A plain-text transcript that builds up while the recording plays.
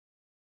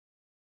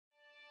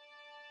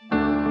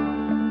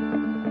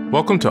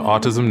Welcome to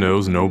Autism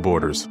Knows No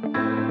Borders.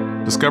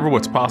 Discover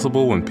what's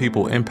possible when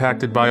people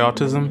impacted by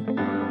autism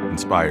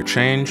inspire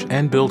change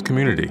and build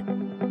community.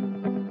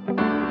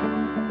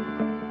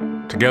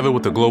 Together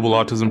with the Global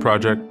Autism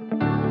Project,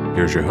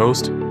 here's your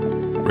host,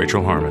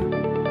 Rachel Harmon.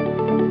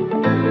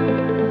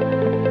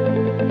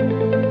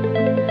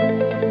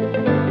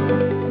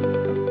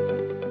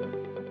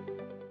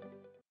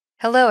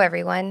 Hello,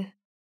 everyone.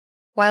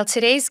 While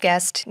today's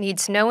guest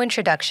needs no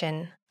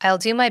introduction, I'll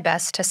do my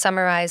best to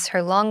summarize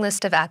her long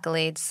list of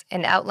accolades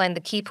and outline the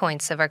key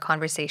points of our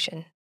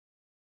conversation.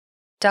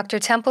 Dr.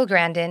 Temple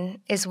Grandin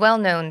is well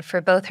known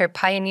for both her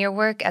pioneer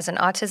work as an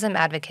autism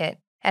advocate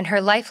and her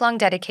lifelong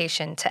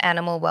dedication to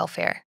animal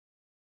welfare.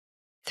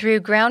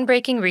 Through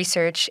groundbreaking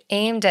research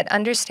aimed at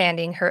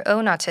understanding her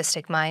own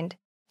autistic mind,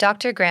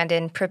 Dr.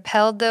 Grandin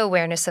propelled the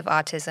awareness of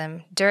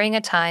autism during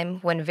a time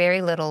when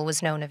very little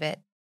was known of it.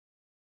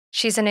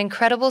 She's an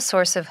incredible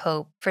source of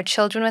hope for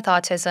children with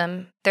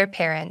autism, their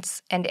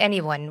parents, and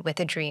anyone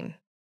with a dream.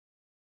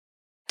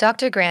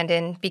 Dr.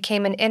 Grandin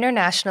became an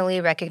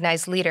internationally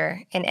recognized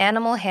leader in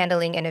animal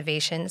handling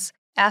innovations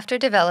after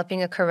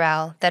developing a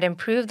corral that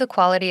improved the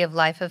quality of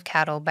life of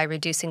cattle by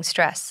reducing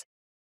stress.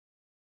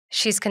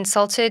 She's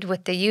consulted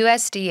with the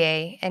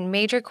USDA and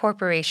major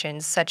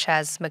corporations such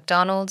as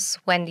McDonald's,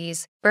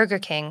 Wendy's, Burger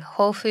King,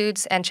 Whole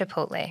Foods, and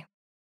Chipotle.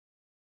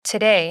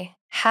 Today,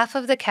 half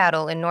of the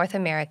cattle in North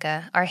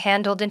America are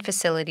handled in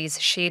facilities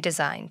she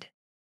designed.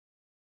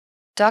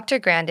 Dr.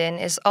 Grandin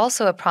is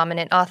also a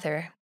prominent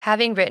author,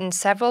 having written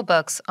several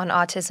books on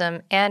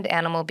autism and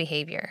animal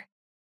behavior.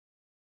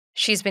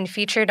 She's been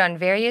featured on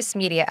various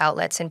media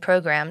outlets and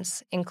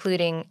programs,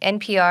 including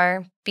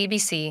NPR,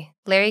 BBC,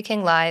 Larry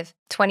King Live,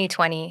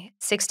 2020,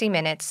 60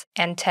 Minutes,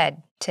 and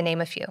TED, to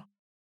name a few.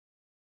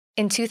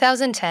 In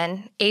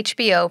 2010,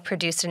 HBO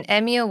produced an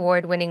Emmy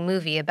Award-winning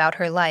movie about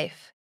her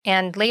life,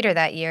 and later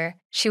that year,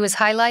 she was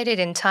highlighted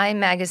in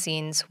Time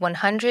magazine's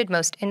 100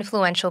 Most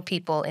Influential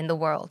People in the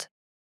World.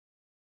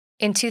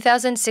 In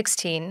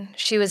 2016,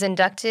 she was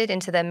inducted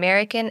into the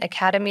American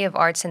Academy of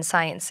Arts and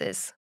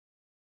Sciences.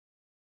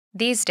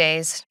 These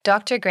days,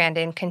 Dr.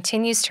 Grandin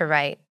continues to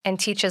write and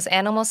teaches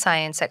animal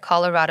science at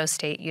Colorado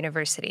State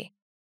University.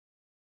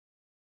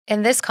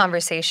 In this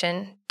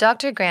conversation,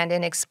 Dr.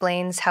 Grandin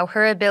explains how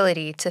her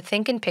ability to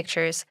think in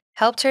pictures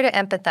helped her to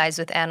empathize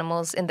with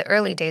animals in the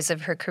early days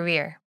of her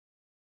career.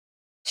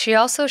 She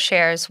also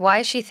shares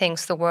why she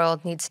thinks the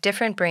world needs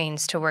different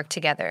brains to work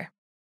together.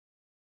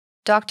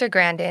 Dr.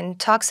 Grandin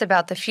talks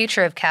about the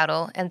future of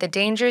cattle and the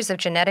dangers of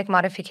genetic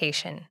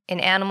modification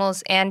in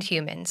animals and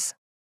humans.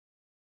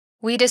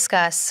 We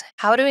discuss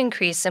how to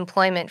increase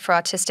employment for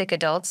autistic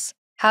adults,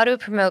 how to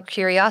promote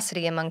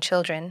curiosity among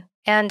children,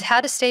 and how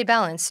to stay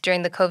balanced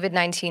during the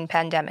COVID-19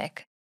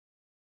 pandemic.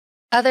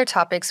 Other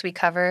topics we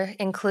cover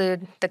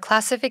include the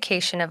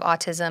classification of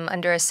autism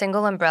under a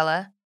single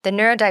umbrella, the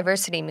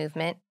neurodiversity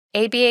movement,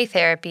 ABA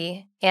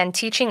therapy, and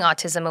teaching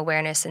autism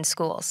awareness in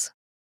schools.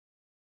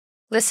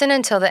 Listen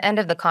until the end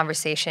of the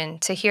conversation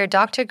to hear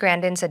Dr.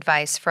 Grandin's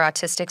advice for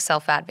autistic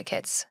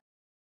self-advocates.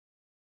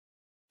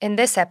 In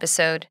this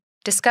episode,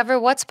 discover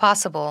what's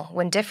possible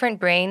when different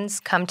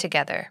brains come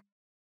together.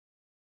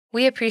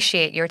 We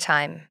appreciate your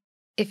time.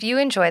 If you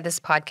enjoy this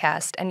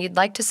podcast and you'd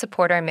like to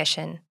support our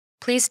mission,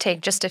 please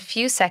take just a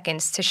few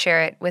seconds to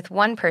share it with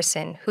one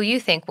person who you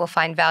think will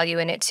find value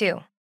in it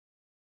too.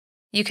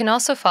 You can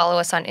also follow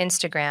us on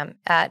Instagram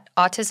at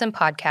Autism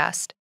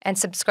Podcast and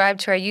subscribe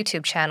to our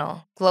YouTube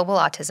channel, Global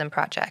Autism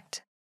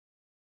Project.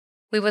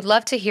 We would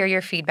love to hear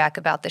your feedback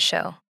about the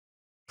show.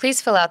 Please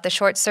fill out the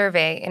short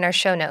survey in our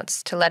show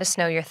notes to let us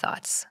know your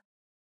thoughts.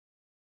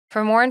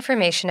 For more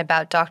information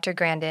about Dr.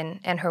 Grandin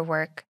and her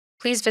work,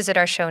 please visit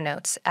our show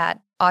notes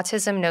at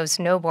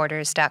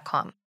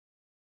autismknowsnoborders.com.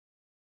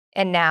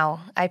 And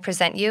now, I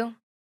present you,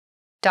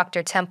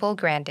 Dr. Temple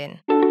Grandin.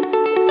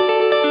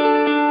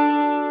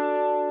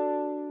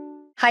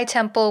 Hi,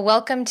 Temple.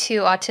 Welcome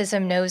to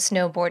Autism Knows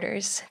No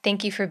Borders.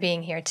 Thank you for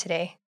being here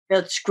today.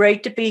 It's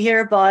great to be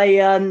here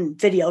by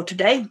video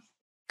today.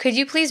 Could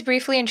you please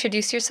briefly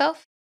introduce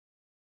yourself?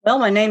 Well,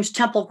 my name's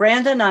Temple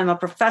Grandin. I'm a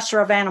professor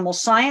of animal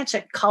science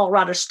at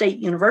Colorado State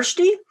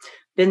University.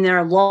 Been there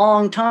a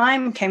long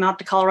time, came out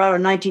to Colorado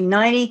in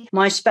 1990.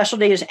 My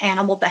specialty is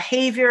animal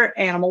behavior,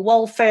 animal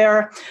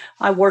welfare.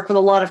 I work with a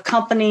lot of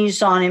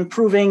companies on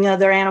improving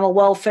their animal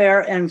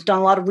welfare and done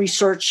a lot of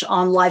research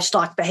on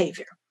livestock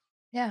behavior.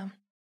 Yeah.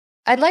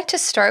 I'd like to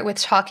start with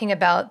talking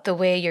about the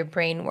way your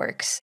brain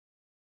works.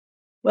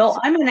 Well,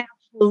 I'm an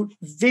absolute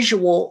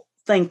visual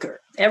thinker.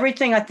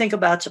 Everything I think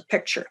about is a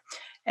picture.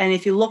 And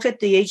if you look at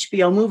the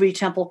HBO movie,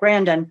 Temple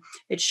Grandin,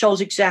 it shows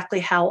exactly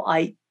how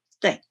I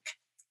think.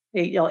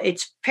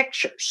 It's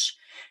pictures.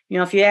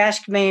 If you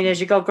ask me,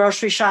 as you go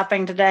grocery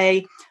shopping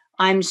today,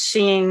 I'm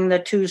seeing the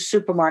two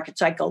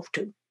supermarkets I go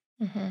to.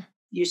 Mm-hmm.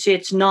 You see,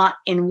 it's not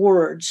in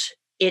words,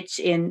 it's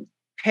in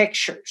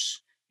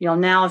pictures.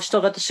 Now I've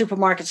still got the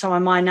supermarkets on my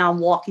mind. Now I'm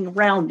walking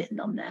around in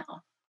them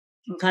now.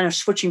 I'm kind of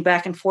switching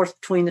back and forth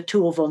between the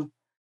two of them.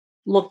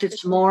 Looked at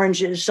some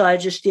oranges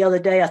just the other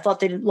day. I thought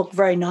they didn't look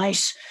very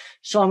nice.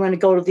 So I'm going to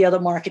go to the other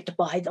market to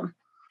buy them.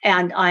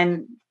 And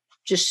I'm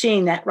just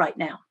seeing that right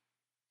now.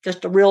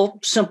 Just a real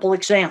simple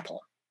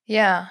example.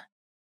 Yeah.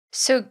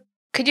 So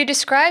could you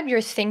describe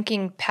your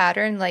thinking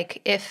pattern?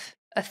 Like if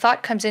a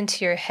thought comes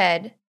into your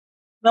head.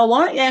 Well,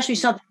 why don't you ask me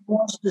something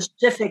more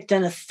specific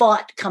than a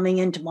thought coming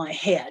into my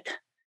head?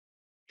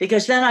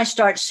 Because then I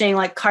start seeing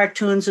like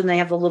cartoons and they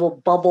have a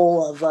little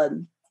bubble of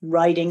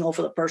writing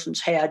over the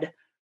person's head.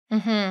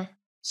 Mm-hmm.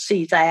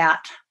 See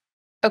that.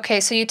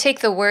 Okay, so you take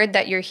the word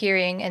that you're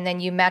hearing and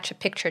then you match a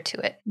picture to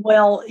it.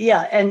 Well,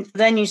 yeah. And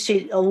then you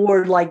see a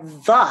word like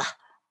the.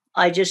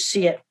 I just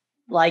see it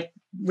like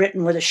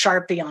written with a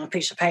Sharpie on a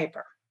piece of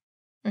paper.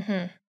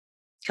 Mm-hmm.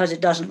 Because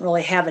it doesn't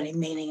really have any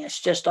meaning.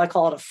 It's just, I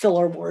call it a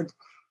filler word.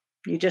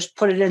 You just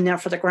put it in there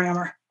for the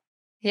grammar.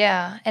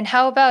 Yeah. And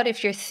how about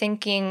if you're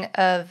thinking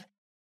of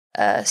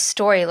a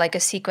story, like a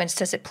sequence,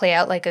 does it play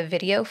out like a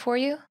video for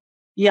you?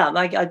 Yeah,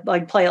 I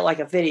play it like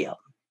a video.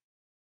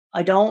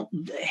 I don't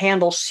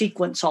handle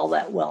sequence all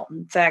that well.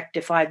 In fact,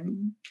 if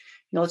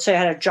let's say I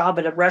had a job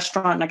at a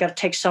restaurant and I got to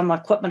take some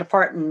equipment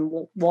apart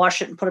and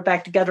wash it and put it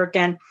back together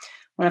again.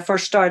 When I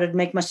first started,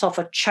 make myself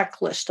a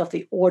checklist of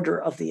the order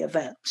of the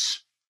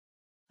events.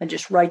 And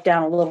just write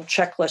down a little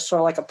checklist, sort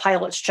of like a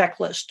pilot's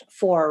checklist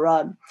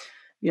for,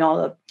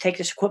 take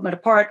this equipment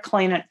apart,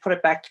 clean it, put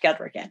it back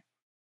together again.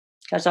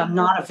 Because I'm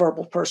not a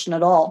verbal person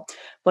at all.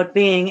 But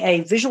being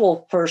a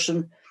visual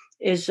person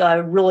is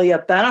really a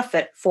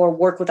benefit for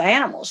work with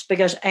animals,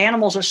 because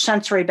animals are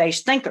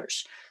sensory-based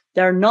thinkers.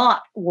 They're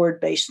not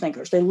word-based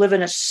thinkers. They live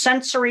in a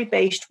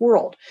sensory-based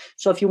world.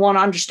 So if you want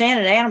to understand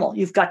an animal,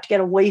 you've got to get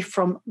away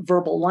from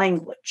verbal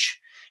language.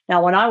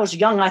 Now, when I was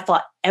young, I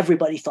thought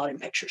everybody thought in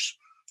pictures.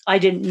 I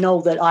didn't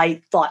know that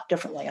I thought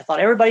differently. I thought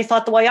everybody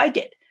thought the way I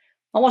did. It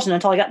wasn't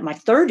until I got in my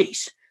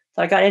 30s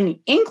that I got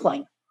any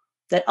inkling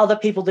that other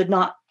people did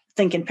not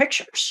think in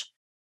pictures.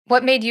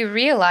 What made you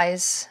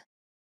realize?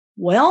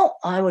 Well,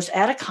 I was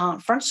at a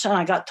conference and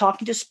I got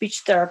talking to a speech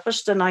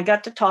therapist and I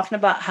got to talking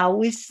about how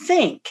we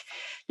think.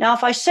 Now,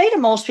 if I say to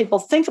most people,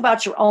 think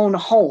about your own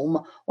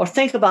home or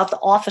think about the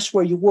office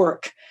where you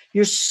work,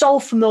 you're so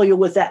familiar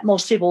with that.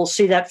 Most people will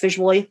see that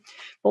visually.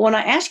 But when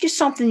I ask you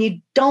something you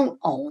don't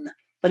own,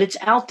 but it's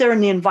out there in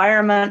the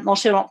environment,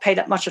 most people don't pay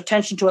that much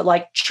attention to it,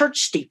 like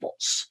church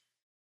steeples.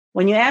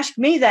 When you ask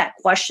me that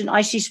question,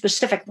 I see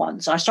specific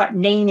ones. I start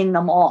naming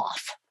them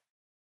off.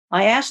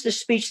 I asked the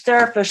speech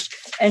therapist,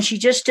 and she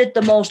just did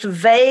the most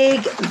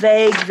vague.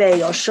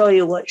 I'll show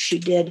you what she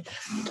did.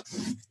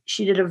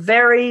 She did a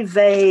very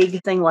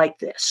vague thing like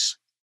this.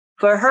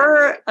 For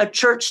her, a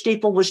church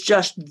steeple was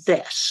just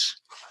this,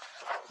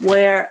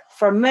 where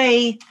for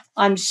me,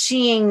 I'm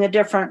seeing the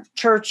different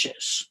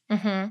churches.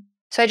 Mm-hmm.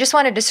 So I just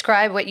want to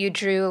describe what you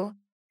drew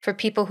for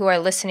people who are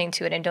listening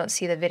to it and don't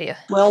see the video.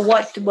 Well,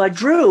 what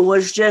drew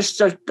was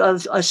just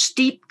a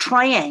steep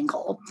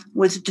triangle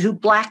with two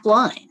black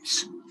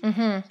lines.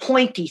 Mm-hmm.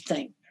 Pointy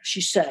thing, she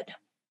said.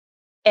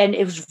 And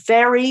it was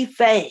very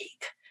vague.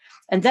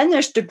 And then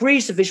there's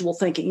degrees of visual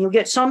thinking. You'll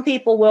get some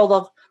people,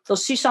 they'll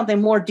see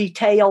something more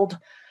detailed,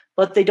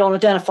 but they don't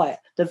identify it.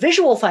 The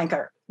visual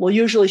thinker will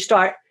usually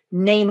start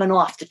naming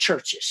off the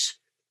churches.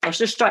 They'll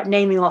just start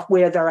naming off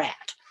where they're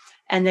at.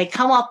 And they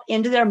come up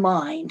into their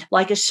mind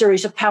like a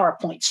series of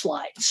PowerPoint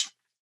slides.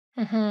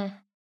 Mm-hmm.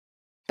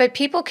 But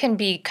people can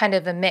be kind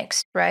of a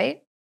mix,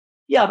 right?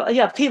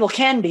 Yeah, people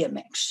can be a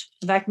mix.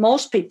 In fact,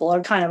 most people are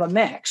kind of a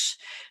mix.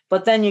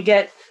 But then you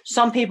get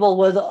some people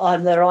that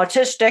are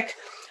autistic,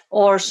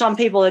 or some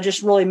people that are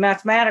just really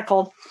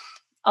mathematical.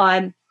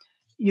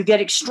 You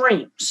get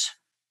extremes.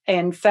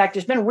 In fact,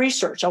 there's been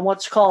research on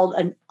what's called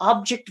an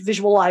object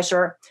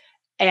visualizer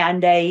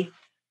and a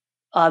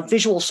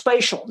visual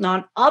spatial. Now,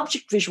 an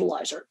object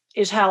visualizer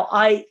is how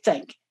I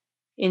think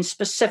in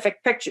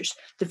specific pictures.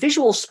 The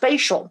visual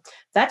spatial,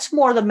 that's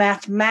more the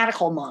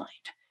mathematical mind.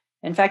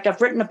 In fact, I've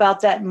written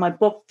about that in my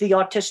book, The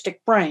Autistic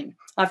Brain.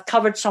 I've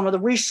covered some of the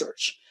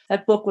research.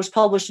 That book was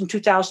published in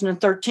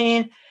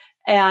 2013,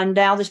 and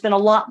now there's been a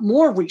lot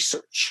more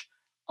research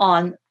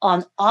on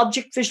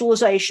object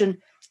visualization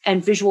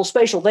and visual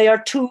spatial. They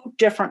are two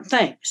different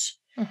things.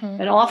 Mm-hmm.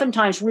 And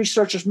oftentimes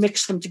researchers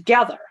mix them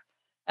together,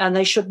 and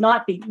they should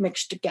not be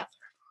mixed together.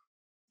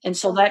 And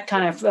so that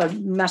kind of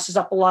messes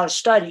up a lot of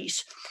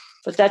studies.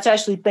 But that's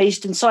actually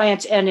based in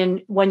science.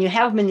 And when you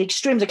have them in the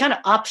extremes, they're kind of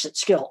opposite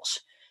skills.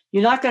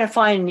 You're not going to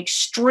find an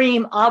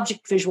extreme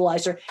object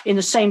visualizer in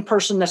the same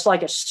person that's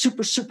like a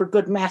super, super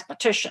good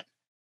mathematician.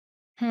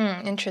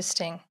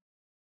 Interesting.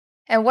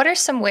 And what are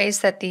some ways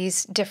that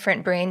these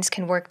different brains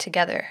can work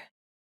together?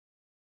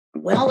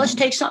 Well, let's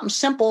take something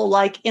simple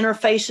like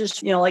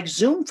interfaces, like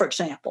Zoom, for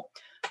example.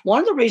 One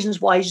of the reasons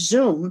why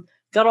Zoom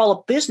got all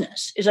the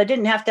business is I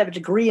didn't have to have a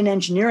degree in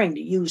engineering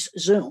to use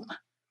Zoom.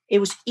 It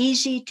was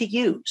easy to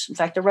use. In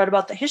fact, I read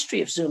about the history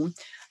of Zoom.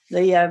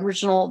 The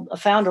original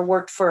founder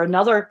worked for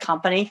another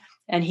company,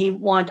 and he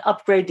wanted to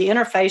upgrade the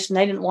interface, and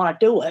they didn't want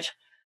to do it.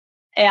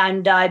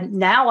 And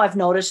now I've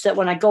noticed that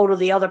when I go to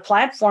the other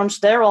platforms,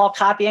 they're all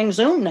copying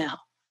Zoom now.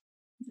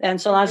 And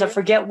sometimes I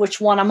forget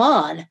which one I'm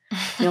on.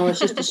 It's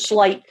just a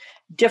slight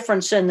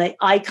difference in the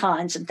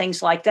icons and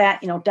things like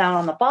that, down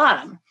on the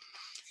bottom.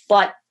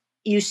 But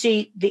you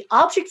see, the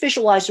object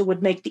visualizer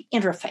would make the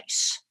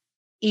interface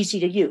easy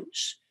to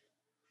use.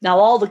 Now,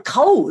 all the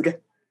code,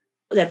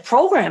 that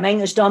programming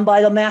is done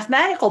by the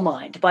mathematical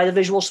mind, by the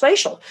visual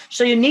spatial.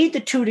 So you need the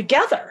two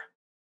together.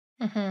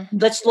 Mm-hmm.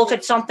 Let's look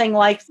at something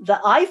like the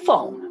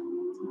iPhone.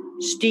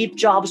 Steve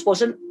Jobs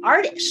was an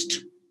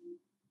artist.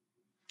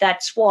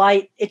 That's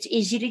why it's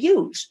easy to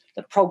use.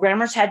 The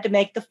programmers had to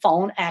make the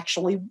phone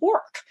actually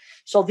work.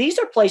 So these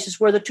are places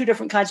where the two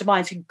different kinds of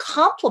minds can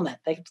complement.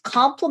 They have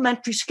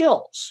complementary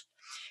skills.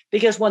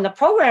 Because when the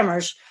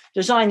programmers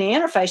design the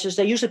interfaces,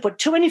 they usually put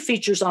too many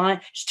features on it.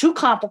 It's too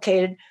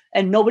complicated,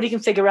 and nobody can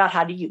figure out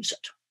how to use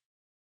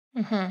it.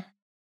 Mm-hmm.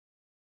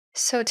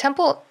 So,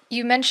 Temple,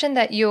 you mentioned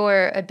that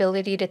your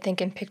ability to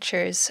think in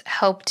pictures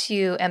helped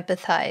you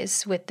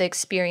empathize with the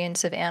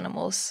experience of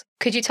animals.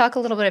 Could you talk a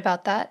little bit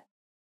about that?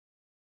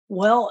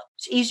 Well,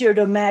 it's easier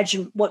to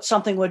imagine what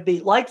something would be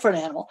like for an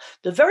animal.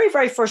 The very,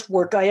 very first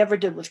work I ever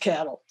did with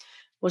cattle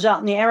was out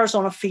in the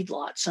Arizona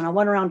feedlots. And I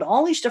went around to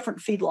all these different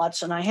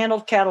feedlots, and I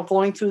handled cattle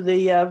going through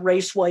the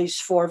raceways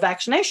for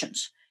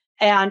vaccinations.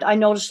 And I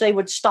noticed they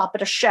would stop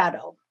at a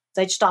shadow.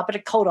 They'd stop at a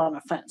coat on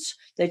a fence.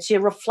 They'd see a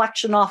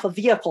reflection off a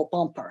vehicle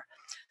bumper.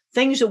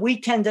 Things that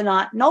we tend to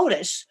not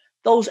notice,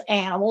 those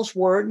animals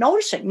were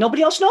noticing.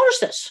 Nobody else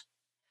noticed this.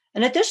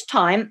 And at this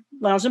time,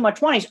 when I was in my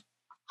 20s,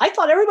 I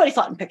thought everybody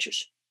thought in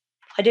pictures.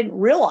 I didn't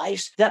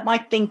realize that my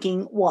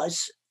thinking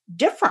was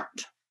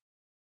different.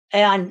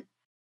 And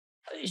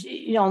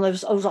it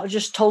was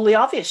just totally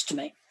obvious to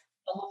me.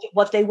 Look at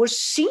what they were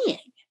seeing.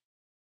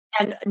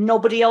 And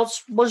nobody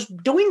else was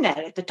doing that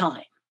at the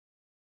time.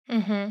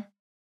 Mm-hmm.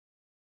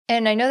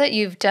 And I know that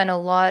you've done a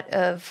lot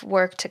of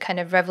work to kind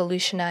of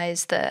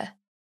revolutionize the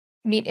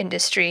meat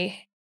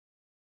industry.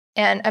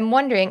 And I'm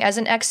wondering, as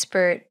an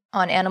expert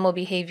on animal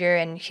behavior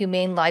and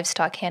humane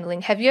livestock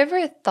handling, have you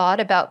ever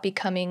thought about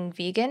becoming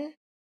vegan?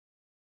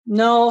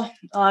 No.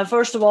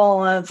 First of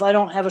all, if I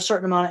don't have a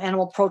certain amount of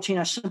animal protein,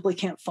 I simply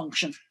can't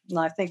function. And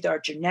I think there are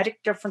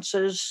genetic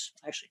differences.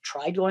 I actually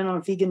tried going on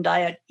a vegan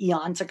diet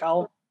eons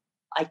ago.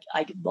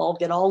 I'll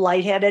get all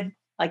lightheaded.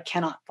 I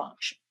cannot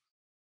function.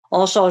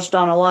 Also, it's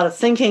done a lot of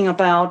thinking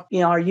about,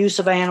 our use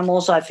of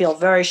animals. I feel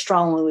very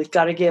strongly we've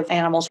got to give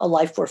animals a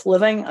life worth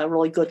living, a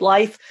really good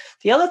life.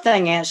 The other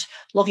thing is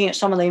looking at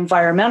some of the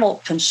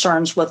environmental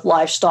concerns with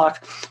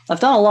livestock. I've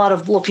done a lot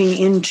of looking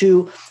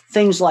into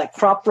things like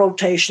crop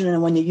rotation,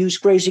 and when you use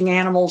grazing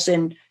animals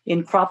in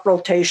crop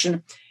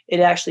rotation,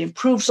 it actually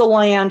improves the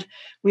land.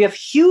 We have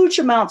huge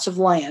amounts of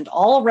land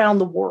all around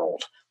the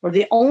world where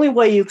the only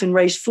way you can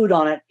raise food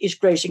on it is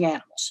grazing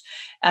animals.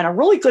 And a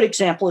really good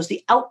example is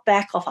the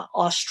outback of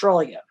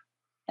Australia.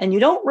 And you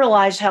don't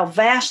realize how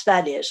vast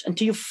that is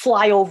until you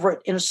fly over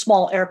it in a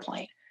small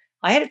airplane.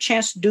 I had a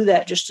chance to do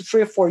that just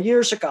 3 or 4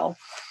 years ago.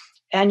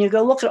 And you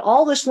go look at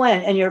all this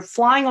land, and you're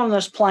flying on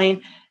this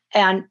plane,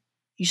 and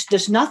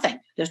there's nothing.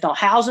 There's no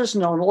houses,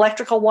 no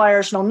electrical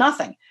wires, no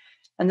nothing.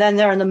 And then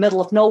there in the middle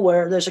of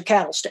nowhere, there's a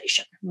cattle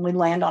station. And we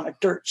land on a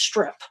dirt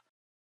strip.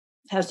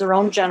 It has their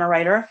own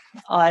generator.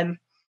 I'm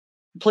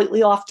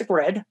completely off the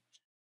grid.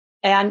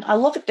 And I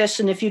look at this,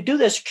 and if you do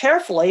this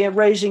carefully and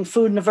raising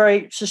food in a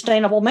very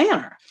sustainable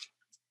manner,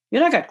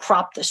 you're not going to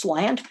crop this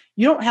land.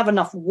 You don't have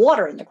enough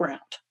water in the ground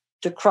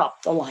to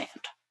crop the land.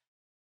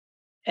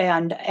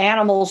 And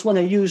animals, when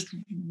they're used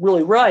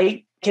really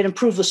right, can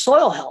improve the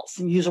soil health.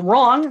 You use them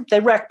wrong, they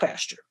wreck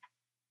pasture.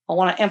 I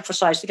want to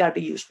emphasize they got to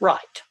be used right.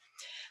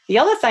 The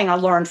other thing I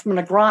learned from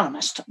an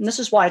agronomist, and this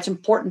is why it's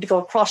important to go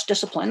across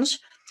disciplines,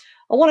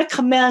 I want to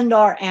commend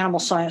our animal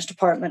science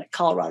department at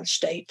Colorado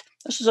State.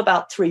 This was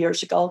about 3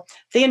 years ago.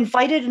 They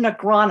invited an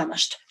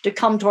agronomist to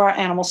come to our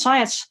animal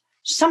science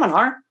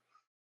seminar.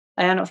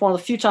 And it was one of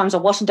the few times I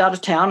wasn't out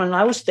of town, and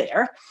I was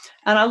there.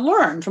 And I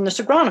learned from this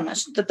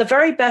agronomist that the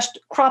very best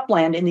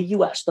cropland in the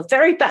U.S., the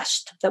very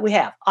best that we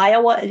have,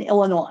 Iowa and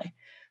Illinois,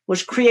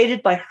 was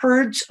created by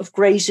herds of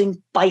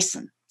grazing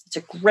bison. It's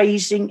a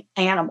grazing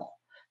animal.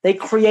 They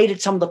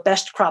created some of the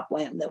best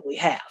cropland that we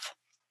have.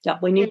 Yeah,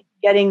 we need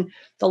getting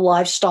the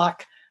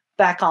livestock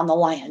back on the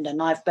land.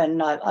 And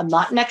I'm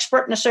not an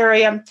expert in this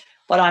area,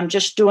 but I'm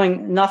just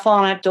doing enough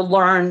on it to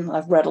learn.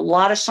 I've read a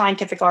lot of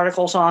scientific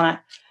articles on it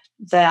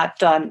that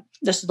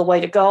this is the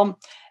way to go.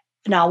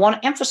 Now, I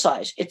want to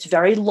emphasize it's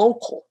very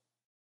local.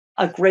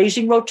 A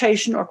grazing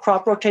rotation or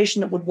crop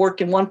rotation that would work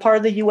in one part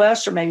of the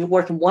U.S. or maybe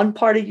work in one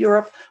part of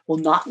Europe will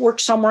not work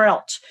somewhere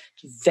else.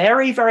 It's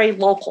very, very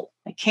local.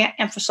 I can't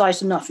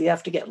emphasize enough. You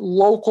have to get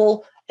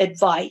local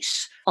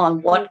advice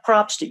on what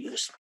crops to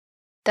use.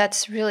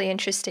 That's really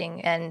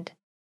interesting and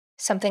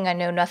something I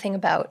know nothing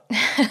about.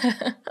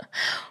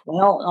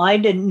 Well, I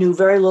knew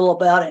very little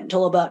about it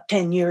until about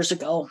 10 years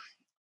ago.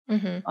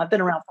 Mm-hmm. I've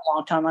been around for a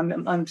long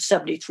time. I'm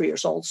 73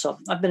 years old, so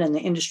I've been in the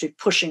industry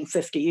pushing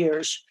 50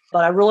 years.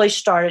 But I really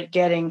started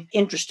getting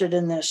interested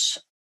in this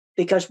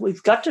because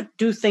we've got to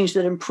do things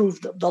that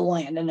improve the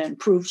land and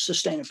improve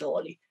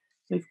sustainability.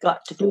 We've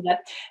got to do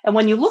that. And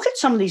when you look at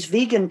some of these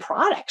vegan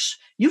products,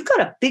 you've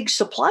got a big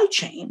supply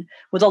chain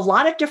with a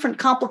lot of different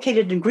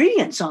complicated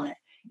ingredients on it.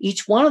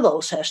 Each one of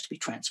those has to be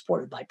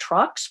transported by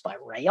trucks, by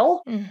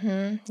rail.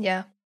 Mm-hmm.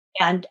 Yeah.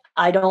 And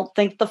I don't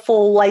think the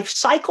full life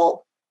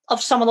cycle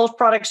of some of those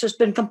products has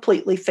been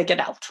completely figured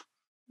out.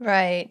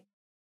 Right.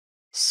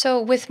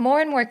 So, with more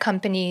and more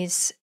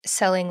companies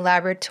selling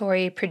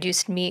laboratory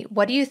produced meat,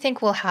 what do you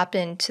think will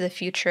happen to the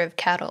future of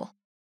cattle?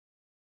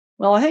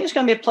 Well, I think it's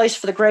going to be a place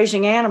for the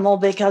grazing animal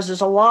because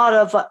there's a lot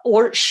of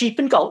or sheep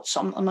and goats.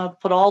 I'm going to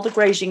put all the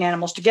grazing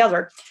animals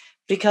together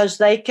because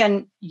they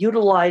can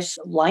utilize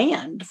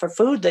land for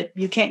food that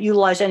you can't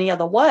utilize any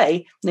other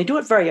way. And they do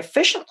it very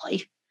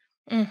efficiently.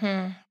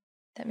 Mm-hmm.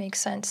 That makes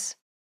sense.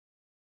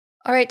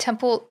 All right,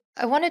 Temple,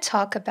 I want to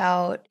talk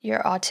about your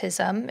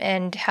autism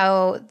and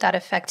how that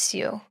affects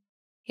you.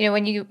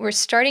 When you were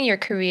starting your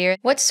career,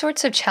 what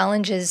sorts of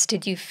challenges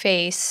did you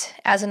face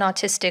as an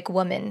autistic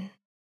woman?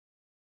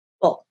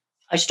 Well,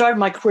 I started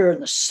my career in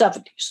the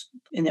 70s,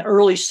 in the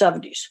early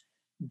 70s.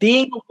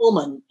 Being a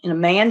woman in a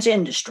man's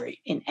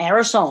industry in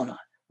Arizona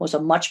was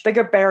a much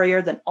bigger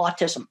barrier than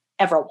autism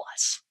ever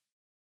was.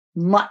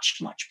 Much,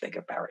 much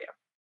bigger barrier.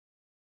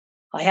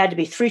 I had to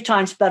be 3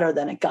 times better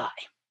than a guy.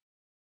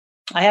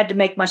 I had to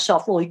make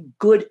myself really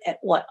good at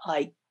what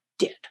I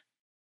did.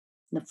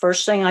 And the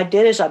first thing I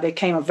did is I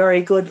became a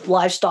very good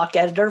livestock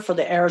editor for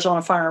the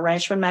Arizona Farmer and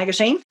Ranchman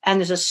magazine. And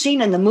there's a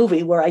scene in the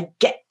movie where I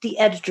get the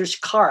editor's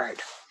card.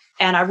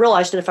 And I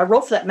realized that if I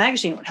wrote for that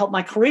magazine, it would help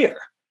my career.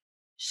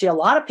 See, a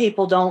lot of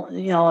people don't,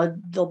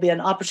 there'll be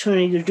an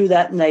opportunity to do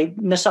that and they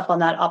miss up on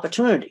that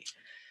opportunity.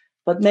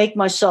 But make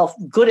myself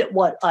good at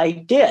what I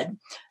did.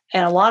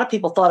 And a lot of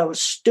people thought I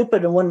was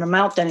stupid and wouldn't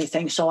amount to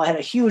anything. So I had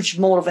a huge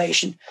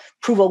motivation,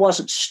 prove I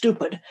wasn't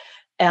stupid.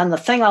 And the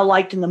thing I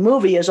liked in the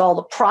movie is all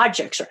the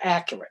projects are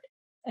accurate.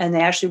 And they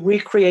actually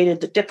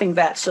recreated the dipping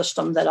vat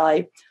system that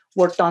I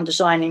worked on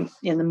designing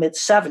in the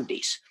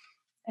mid-70s.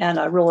 And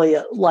I really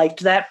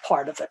liked that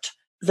part of it.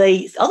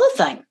 The other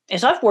thing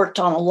is I've worked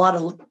on a lot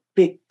of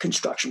big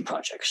construction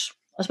projects.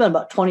 I spent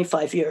about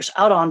 25 years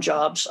out on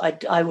jobs.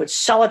 I would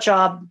sell a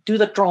job, do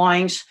the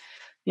drawings,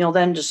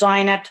 then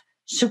design it,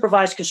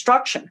 supervise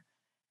construction.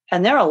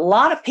 And there are a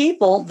lot of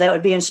people that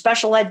would be in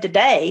special ed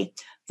today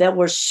that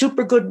were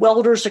super good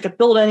welders that could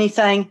build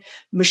anything,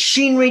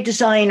 machinery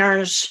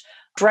designers,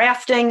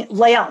 drafting,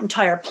 lay out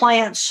entire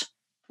plants,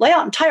 lay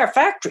out entire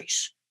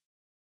factories.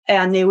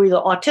 And they were either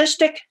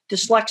autistic,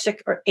 dyslexic,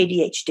 or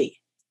ADHD.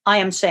 I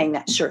am saying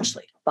that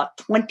seriously, about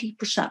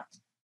 20%.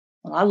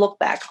 When I look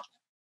back,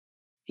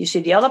 you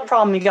see, the other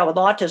problem you got with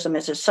autism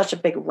is it's such a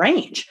big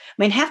range.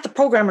 I mean, half the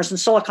programmers in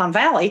Silicon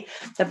Valley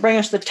that bring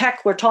us the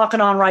tech we're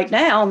talking on right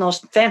now and those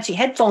fancy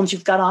headphones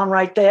you've got on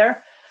right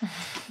there,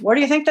 where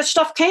do you think that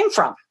stuff came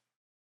from?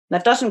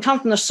 That doesn't come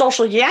from the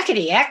social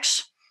yakety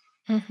X.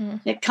 Mm-hmm.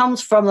 It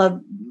comes from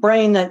the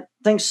brain that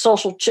thinks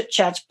social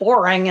chit-chat's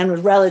boring and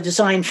would rather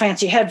design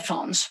fancy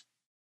headphones.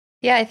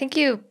 Yeah, I think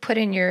you put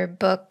in your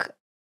book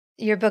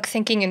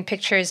Thinking in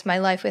Pictures, My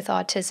Life with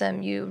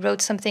Autism, you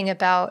wrote something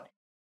about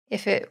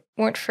if it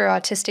weren't for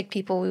autistic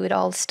people, we would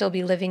all still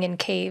be living in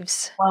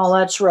caves. Well,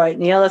 that's right.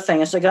 And the other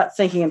thing is I got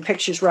Thinking in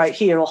Pictures right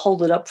here. I'll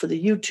hold it up for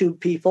the YouTube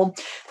people.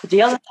 But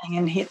the other thing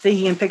in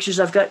Thinking in Pictures,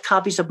 I've got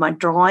copies of my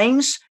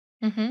drawings.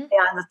 Mm-hmm. And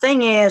the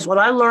thing is, what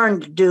I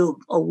learned to do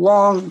a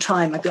long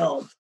time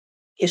ago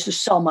is to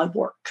sell my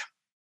work.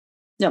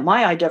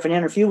 My idea of an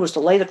interview was to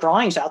lay the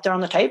drawings out there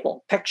on the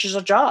table, pictures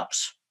of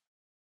jobs.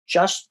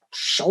 Just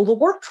show the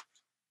work.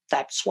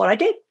 That's what I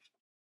did.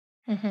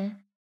 Mm-hmm.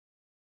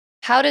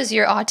 How does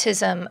your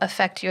autism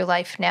affect your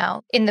life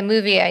now? In the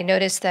movie, I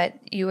noticed that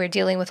you were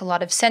dealing with a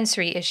lot of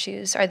sensory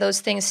issues. Are those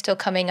things still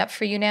coming up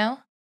for you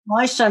now?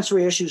 My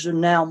sensory issues are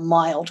now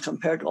mild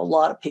compared to a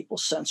lot of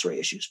people's sensory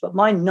issues. But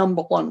my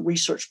number one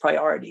research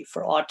priority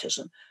for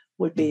autism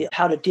would be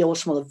how to deal with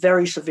some of the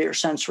very severe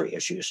sensory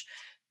issues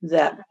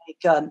that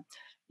make,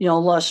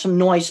 some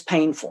noise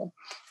painful.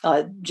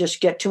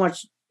 Just get too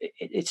much,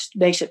 it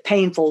makes it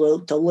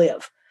painful to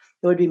live.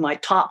 It would be my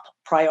top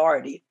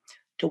priority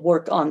to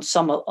work on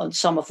some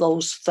of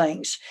those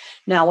things.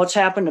 Now, what's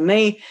happened to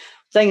me,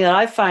 thing that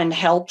I find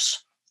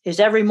helps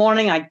is every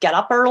morning I get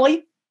up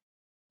early,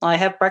 I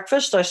have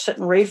breakfast, I sit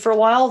and read for a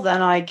while,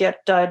 then I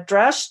get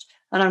dressed,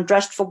 and I'm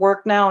dressed for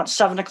work now at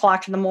 7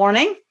 o'clock in the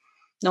morning.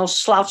 No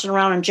slouching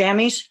around in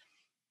jammies.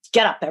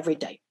 Get up every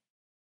day.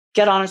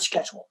 Get on a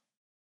schedule.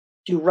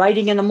 Do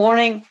writing in the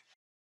morning.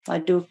 I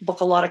do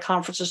book a lot of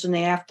conferences in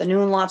the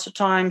afternoon lots of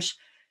times.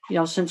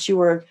 Since you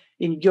were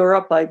in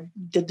Europe, I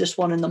did this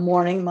one in the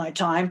morning, my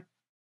time.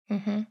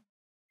 Mm-hmm.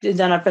 And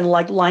then I've been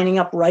lining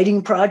up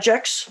writing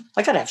projects.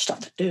 I got to have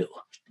stuff to do.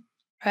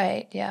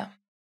 Right, yeah.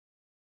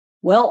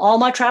 Well, all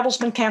my travel's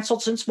been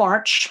canceled since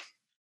March.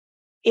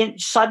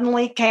 It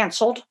suddenly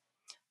canceled.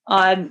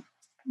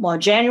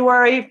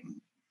 January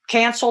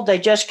canceled. They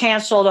just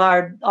canceled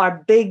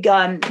our big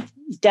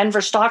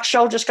Denver stock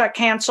show just got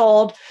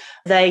canceled.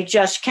 They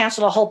just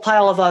canceled a whole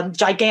pile of a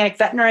gigantic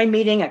veterinary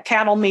meeting, a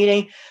cattle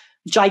meeting.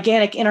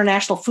 Gigantic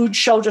international food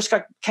show just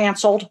got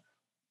canceled,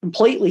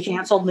 completely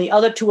canceled. And the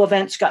other 2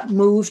 events got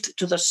moved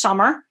to the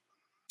summer.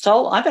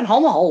 So I've been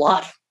home a whole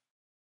lot.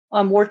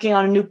 I'm working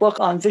on a new book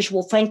on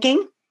visual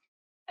thinking.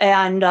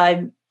 And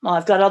I've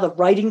got other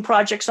writing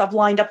projects I've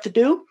lined up to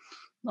do.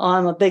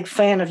 I'm a big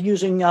fan of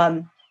using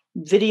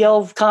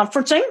video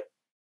conferencing.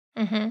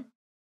 Mm-hmm.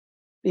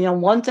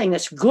 One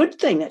good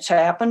thing that's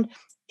happened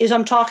is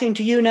I'm talking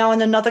to you now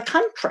in another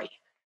country.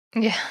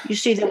 Yeah. You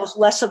see, there was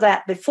less of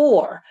that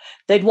before.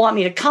 They'd want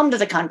me to come to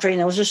the country, and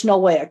there was just no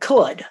way I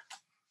could.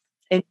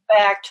 In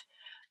fact,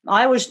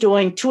 I was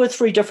doing 2 or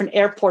 3 different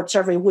airports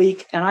every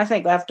week, and I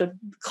think after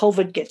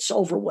COVID gets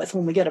over with,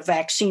 when we get a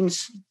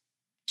vaccines,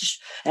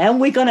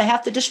 and we're going to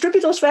have to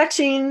distribute those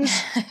vaccines,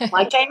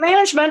 my chain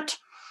management,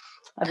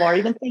 I've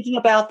already been thinking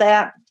about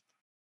that.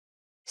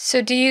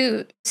 So do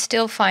you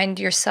still find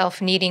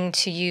yourself needing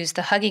to use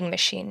the hugging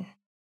machine?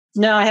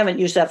 No, I haven't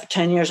used that for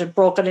 10 years. It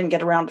broke. I didn't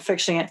get around to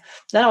fixing it.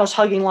 Then I was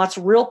hugging lots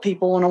of real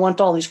people when I went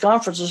to all these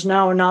conferences.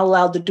 Now we're not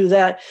allowed to do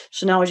that.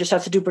 So now I just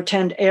have to do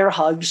pretend air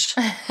hugs.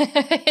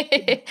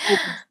 It's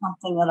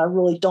something that I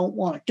really don't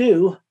want to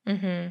do.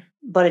 Mm-hmm.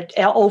 But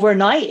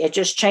overnight, it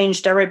just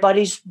changed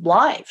everybody's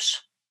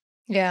lives.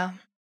 Yeah.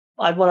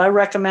 What I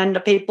recommend to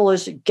people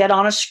is to get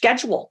on a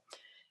schedule.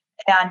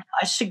 And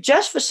I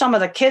suggest for some of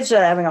the kids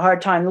that are having a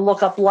hard time to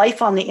look up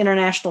life on the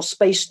International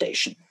Space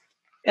Station.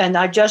 And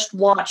I just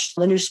watched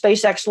the new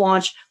SpaceX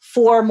launch,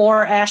 4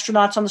 more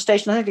astronauts on the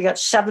station. I think they got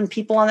 7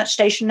 people on that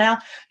station now.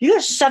 You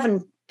got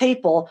 7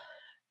 people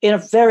in a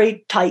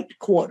very tight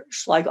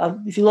quarters. Like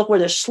if you look where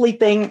they're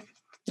sleeping,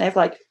 they have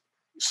like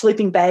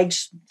sleeping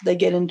bags. They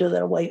get into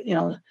their weight,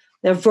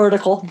 they're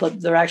vertical, but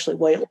they're actually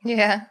weightless.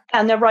 Yeah.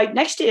 And they're right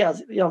next to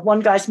you.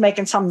 One guy's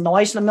making some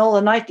noise in the middle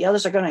of the night. The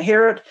others are going to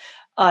hear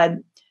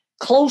it.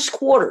 Close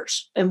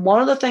quarters. And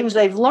one of the things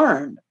they've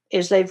learned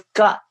is they've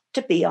got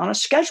to be on a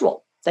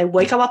schedule. They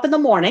wake up in the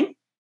morning.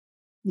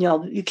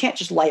 You can't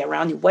just lay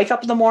around. You wake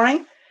up in the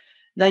morning.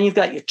 Then you've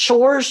got your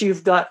chores.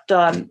 You've got,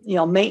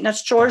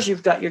 maintenance chores.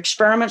 You've got your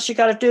experiments you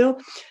got to do.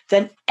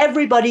 Then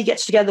everybody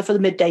gets together for the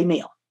midday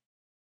meal.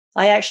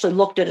 I actually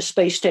looked at a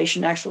space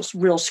station, actual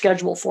real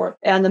schedule for it.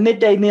 And the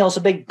midday meal is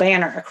a big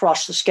banner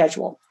across the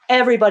schedule.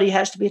 Everybody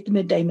has to be at the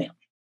midday meal.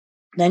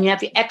 Then you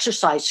have the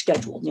exercise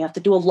schedule. And you have to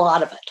do a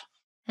lot of it.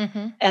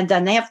 Mm-hmm. And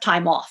then they have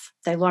time off.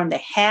 They learned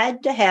they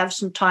had to have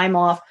some time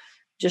off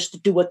just to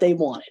do what they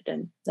wanted.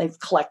 And they've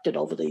collected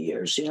over the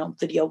years,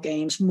 video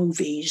games,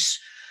 movies,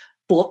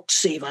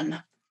 books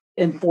even,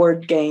 and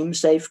board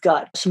games. They've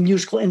got some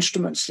musical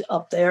instruments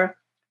up there.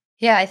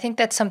 Yeah, I think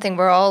that's something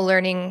we're all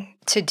learning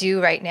to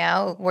do right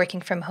now,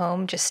 working from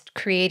home, just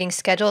creating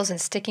schedules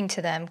and sticking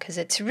to them, because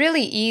it's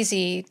really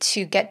easy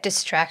to get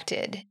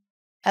distracted.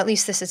 At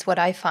least this is what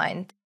I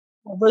find.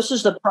 Well, this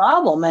is the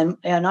problem.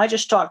 And I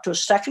just talked to a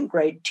 2nd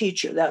grade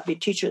teacher. That would be a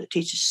teacher that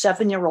teaches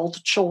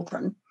 7-year-old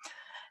children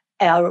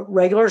at a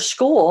regular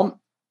school.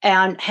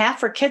 And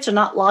half her kids are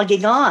not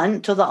logging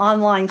on to the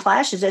online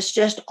classes. It's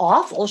just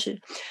awful.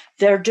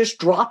 They're just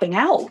dropping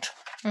out.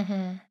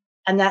 Mm-hmm.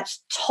 And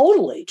that's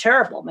totally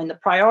terrible. I mean, the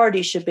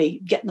priority should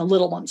be getting the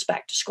little ones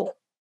back to school.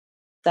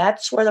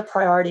 That's where the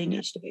priority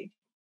needs to be.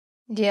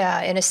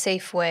 Yeah, in a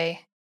safe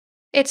way.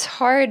 It's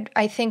hard,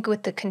 I think,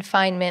 with the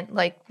confinement.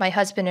 Like my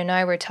husband and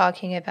I were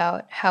talking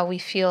about how we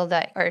feel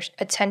that our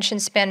attention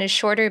span is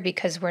shorter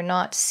because we're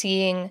not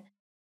seeing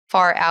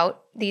far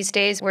out these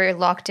days. We're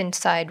locked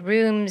inside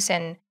rooms,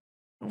 and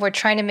we're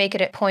trying to make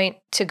it a point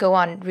to go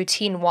on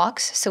routine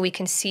walks so we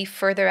can see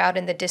further out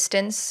in the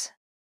distance.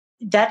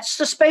 That's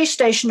the space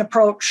station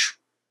approach.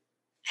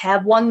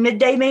 Have one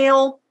midday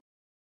meal,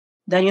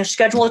 then you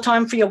schedule a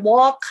time for your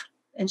walk,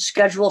 and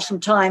schedule some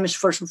time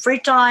for some free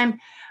time.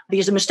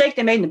 Because the mistake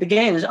they made in the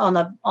beginning is on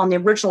the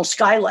original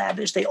Skylab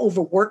is they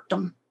overworked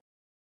them,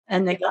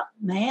 and they got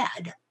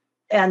mad.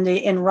 And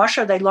in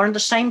Russia, they learned the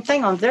same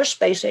thing on their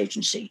space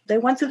agency. They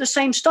went through the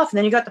same stuff. And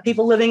then you got the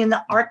people living in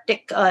the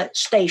Arctic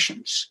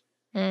stations.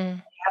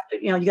 Mm.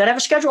 You got to have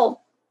a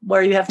schedule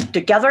where you have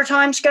together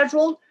time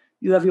scheduled.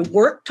 You have your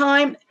work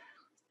time.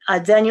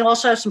 Then you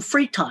also have some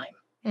free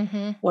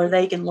time where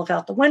they can look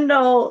out the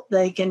window.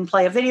 They can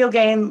play a video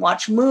game,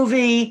 watch a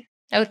movie.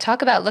 Oh,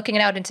 talk about looking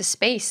out into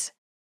space.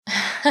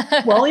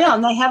 Well, yeah,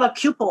 and they have a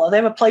cupola. They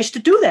have a place to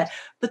do that.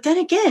 But then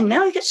again,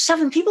 now you get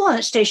 7 people on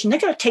that station. They're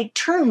going to take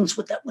turns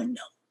with that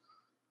window.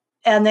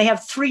 And they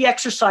have 3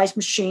 exercise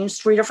machines,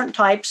 3 different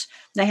types.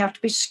 They have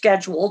to be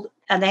scheduled,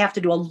 and they have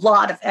to do a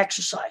lot of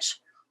exercise.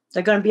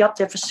 They're going to be up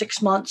there for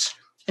 6 months.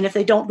 And if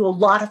they don't do a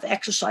lot of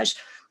exercise,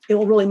 it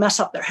will really mess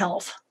up their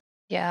health.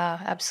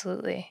 Yeah,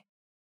 absolutely.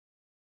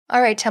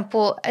 All right,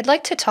 Temple, I'd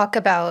like to talk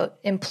about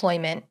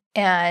employment,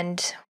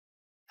 and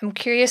I'm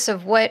curious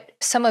of what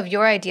some of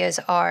your ideas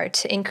are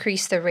to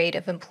increase the rate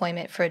of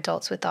employment for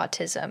adults with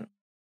autism.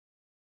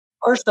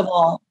 First of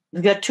all,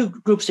 we've got 2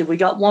 groups here. We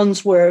got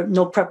ones where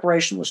no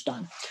preparation was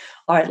done.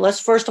 All right, let's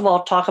first of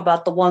all talk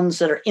about the ones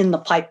that are in the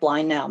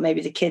pipeline now,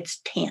 maybe the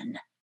kid's 10.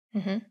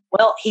 Mm-hmm.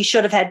 Well, he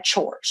should have had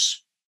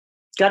chores.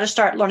 Got to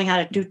start learning how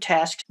to do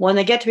tasks. When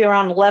they get to be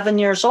around 11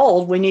 years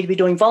old, we need to be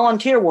doing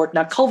volunteer work.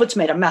 Now, COVID's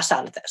made a mess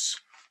out of this,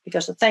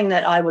 because the thing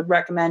that I would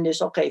recommend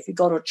is, okay, if you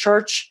go to a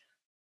church,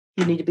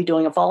 you need to be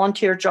doing a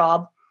volunteer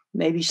job,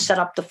 maybe set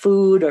up the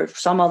food or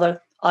some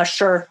other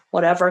usher,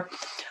 whatever.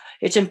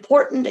 It's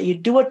important that you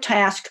do a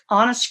task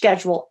on a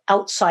schedule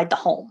outside the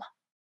home.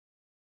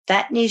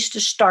 That needs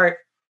to start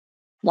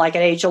like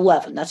at age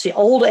 11. That's the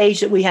old age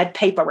that we had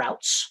paper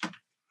routes.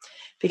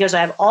 Because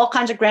I have all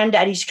kinds of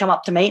granddaddies come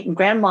up to me and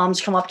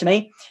grandmoms come up to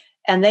me,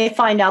 and they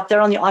find out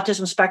they're on the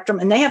autism spectrum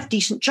and they have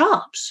decent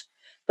jobs.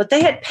 But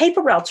they had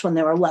paper routes when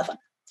they were 11.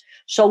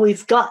 So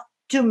we've got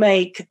to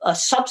make a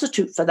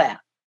substitute for that.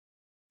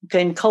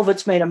 Okay, and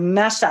COVID's made a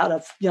mess out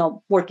of,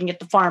 working at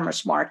the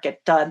farmer's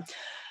market. Then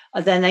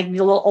they can be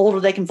a little older,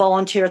 they can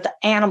volunteer at the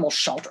animal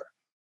shelter.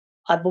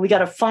 But we got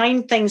to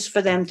find things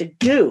for them to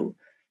do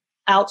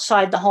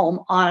outside the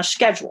home on a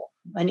schedule.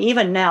 And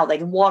even now, they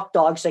can walk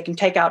dogs, they can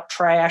take out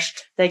trash,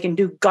 they can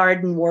do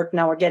garden work.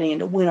 Now we're getting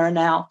into winter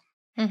now.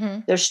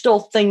 Mm-hmm. There's still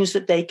things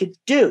that they could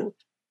do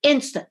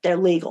instant. They're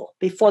legal.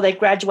 Before they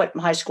graduate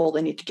from high school,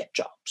 they need to get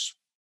jobs.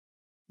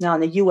 Now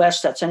in the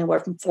US, that's anywhere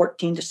from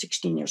 14 to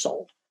 16 years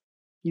old.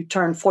 You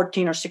turn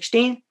 14 or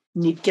 16,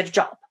 you need to get a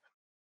job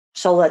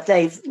so that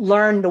they've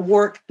learned to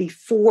work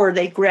before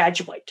they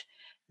graduate.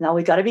 Now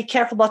we got to be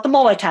careful about the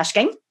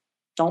multitasking.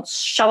 Don't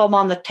shove them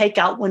on the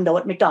takeout window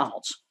at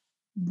McDonald's.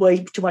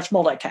 Way too much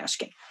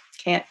multitasking.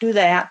 Can't do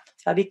that.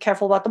 Got to be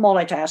careful about the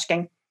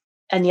multitasking.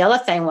 And the other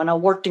thing, when I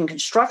worked in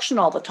construction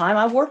all the time,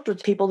 I worked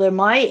with people that are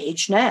my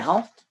age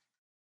now.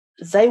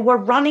 They were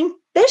running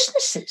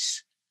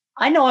businesses.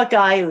 I know a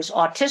guy who's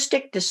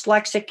autistic,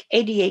 dyslexic,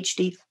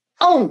 ADHD,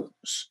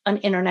 owns an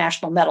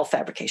international metal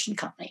fabrication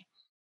company.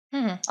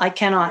 Mm-hmm. I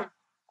cannot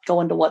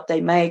go into what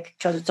they make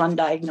because it's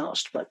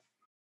undiagnosed, but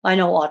I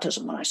know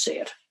autism when I see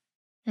it.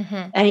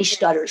 Mm-hmm. And he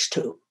stutters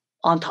too,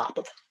 on top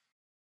of it.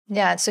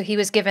 Yeah, so he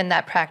was given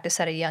that practice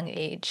at a young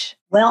age.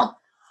 Well,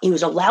 he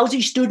was a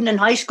lousy student in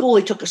high school.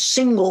 He took a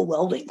single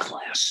welding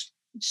class.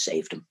 It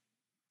saved him.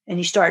 And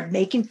he started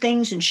making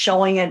things and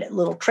showing it at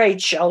little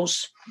trade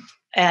shows,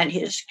 and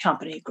his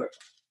company grew.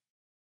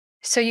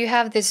 So you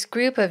have this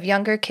group of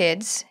younger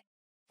kids,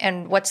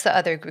 and what's the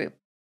other group?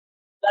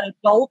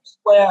 Adults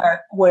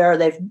where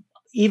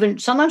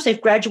sometimes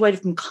they've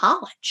graduated from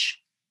college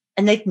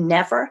and they've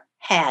never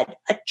had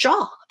a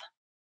job.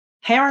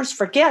 Parents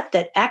forget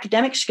that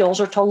academic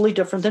skills are totally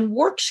different than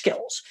work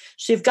skills.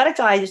 So you've got a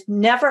guy who's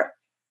never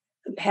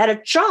had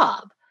a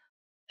job,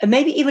 and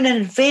maybe even an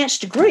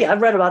advanced degree. I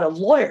read about a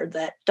lawyer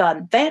that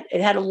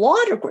it had a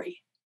law degree,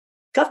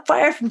 got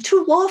fired from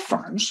 2 law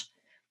firms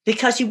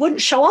because he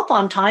wouldn't show up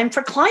on time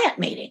for client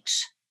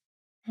meetings.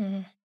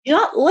 Mm-hmm. You're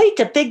not late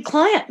to big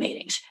client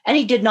meetings. And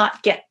he did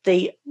not get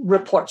the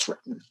reports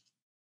written.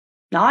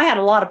 Now, I had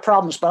a lot of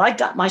problems, but I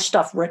got my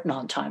stuff written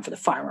on time for the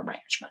farm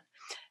arrangement.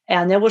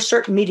 And there were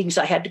certain meetings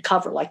I had to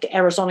cover, like the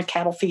Arizona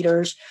cattle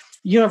feeders,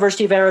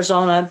 University of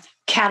Arizona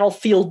cattle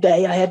field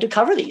day. I had to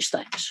cover these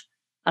things.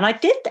 And I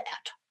did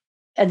that.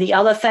 And the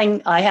other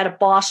thing, I had a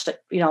boss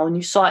that, when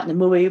you saw it in the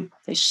movie,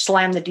 they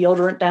slammed the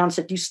deodorant down and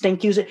said, "You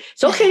stink, use it."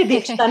 It's okay to be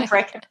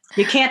eccentric.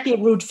 You can't be a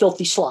rude,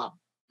 filthy slob.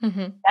 Mm-hmm.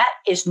 That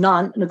is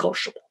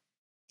non-negotiable.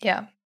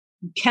 Yeah.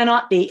 You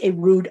cannot be a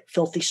rude,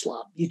 filthy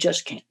slob. You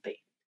just can't be.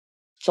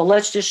 So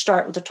let's just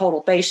start with the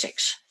total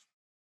basics.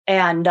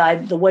 And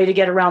the way to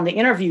get around the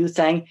interview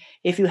thing,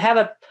 if you have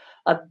a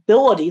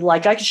ability,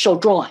 like I could show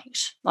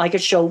drawings, I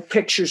could show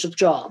pictures of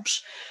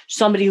jobs.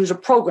 Somebody who's a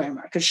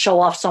programmer could show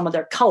off some of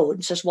their code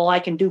and says, "Well,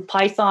 I can do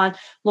Python,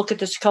 look at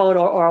this code,"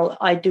 or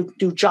I do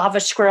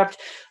JavaScript,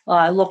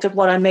 look at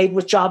what I made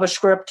with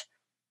JavaScript.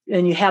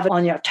 And you have it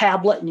on your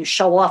tablet and you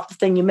show off the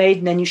thing you made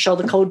and then you show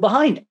the code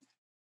behind it.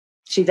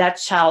 See,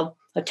 that's how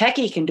a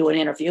techie can do an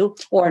interview,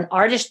 or an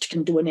artist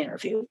can do an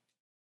interview,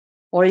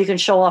 or you can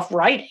show off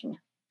writing,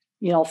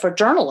 for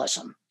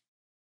journalism.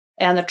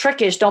 And the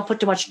trick is, don't put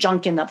too much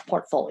junk in the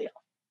portfolio.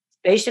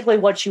 Basically,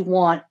 what you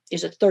want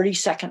is a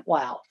 30-second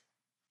wow.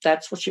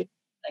 That's what you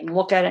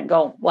look at it and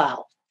go,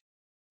 wow,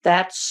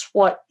 that's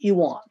what you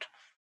want.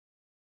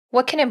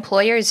 What can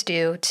employers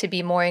do to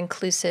be more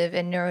inclusive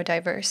and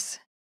neurodiverse?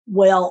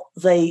 Well,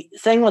 the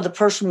thing with a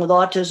person with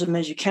autism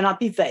is you cannot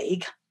be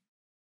vague.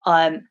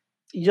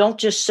 You don't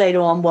just say to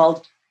them,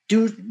 "Well,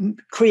 do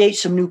create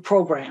some new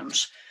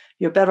programs."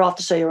 You're better off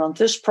to say, "You're on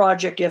this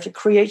project. You have to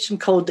create some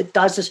code that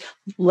does this."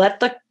 Let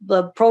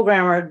the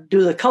programmer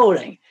do the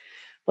coding,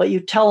 but you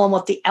tell them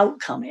what the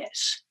outcome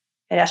is.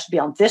 It has to be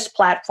on this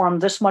platform,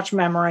 this much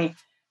memory,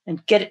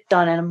 and get it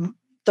done in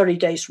 30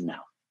 days from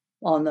now,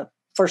 on the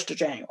 1st of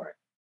January.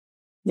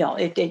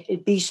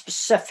 It be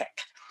specific.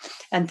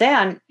 And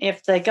then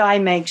if the guy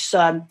makes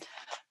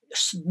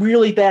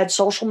really bad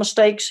social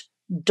mistakes,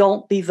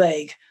 don't be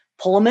vague.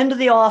 Pull them into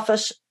the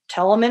office,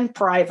 tell them in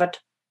private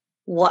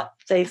what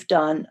they've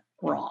done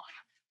wrong.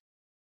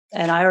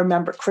 And I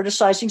remember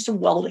criticizing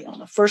some welding on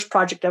the first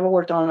project I ever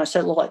worked on, and I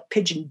said, "It looked like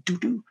pigeon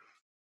doo-doo."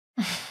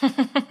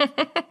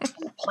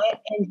 The plant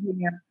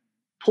engineer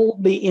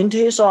pulled me into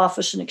his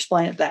office and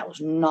explained that was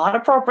not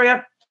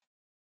appropriate.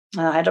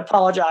 And I had to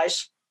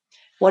apologize.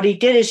 What he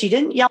did is he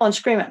didn't yell and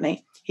scream at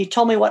me. He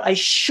told me what I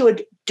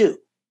should do.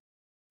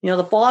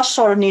 The boss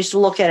sort of needs to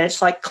look at it.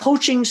 It's like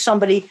coaching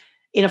somebody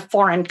in a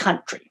foreign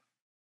country.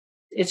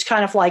 It's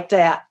kind of like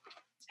that.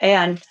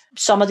 And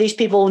some of these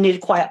people will need a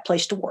quiet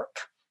place to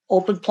work.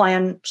 Open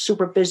plan,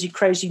 super busy,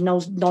 crazy,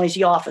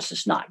 noisy office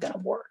is not going to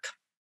work.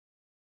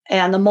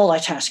 And the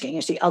multitasking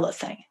is the other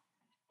thing.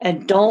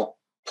 And don't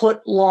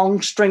put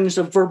long strings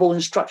of verbal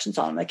instructions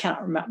on them. They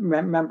cannot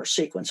remember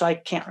sequence. I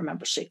can't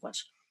remember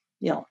sequence.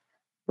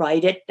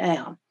 Write it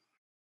down.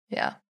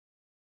 Yeah.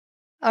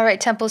 All right,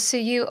 Temple. So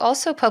you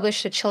also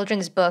published a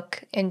children's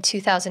book in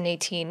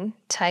 2018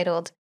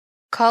 titled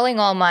Calling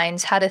All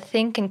Minds, How to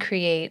Think and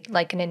Create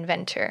Like an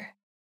Inventor.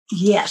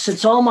 Yes,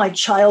 it's all my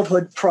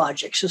childhood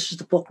projects. This is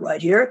the book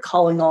right here,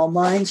 Calling All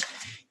Minds.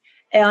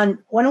 And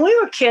when we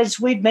were kids,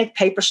 we'd make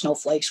paper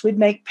snowflakes. We'd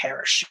make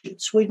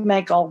parachutes. We'd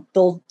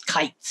build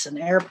kites and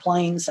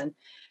airplanes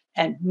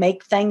and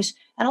make things.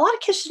 And a lot of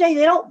kids today,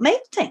 they don't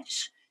make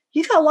things.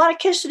 You've got a lot of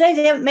kids today,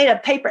 they haven't made a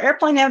paper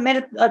airplane, they haven't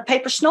made a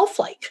paper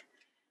snowflake.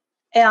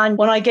 And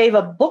when I gave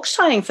a book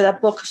signing for that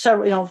book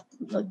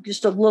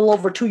just a little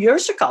over 2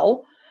 years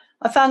ago,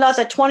 I found out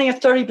that 20 or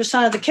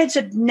 30% of the kids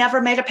had never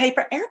made a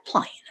paper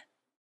airplane.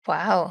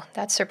 Wow,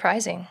 that's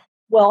surprising.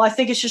 Well, I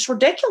think it's just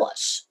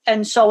ridiculous.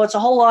 And so it's a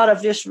whole lot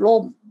of just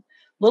little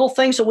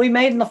things that we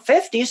made in the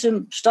 50s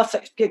and stuff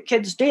that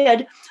kids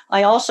did.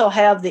 I also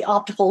have the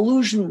optical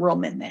illusion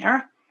room in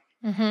there.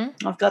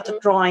 Mm-hmm. I've got the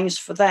drawings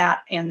for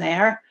that in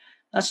there.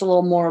 That's a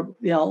little more,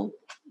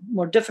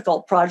 more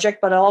difficult project,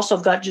 but I also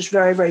have got just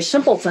very, very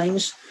simple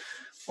things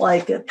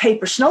like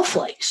paper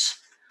snowflakes,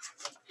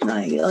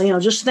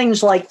 just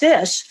things like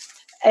this.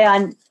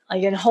 And I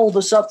can hold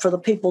this up for the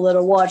people that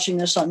are watching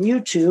this on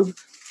YouTube.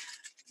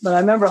 But I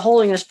remember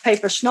holding this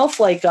paper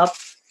snowflake up,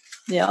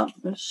 a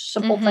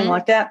simple thing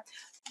like that.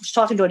 I was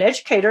talking to an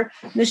educator,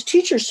 and this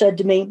teacher said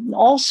to me, in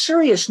all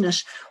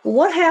seriousness, well,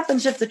 what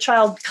happens if the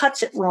child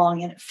cuts it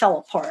wrong and it fell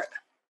apart?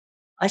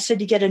 I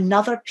said, you get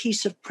another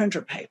piece of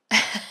printer paper.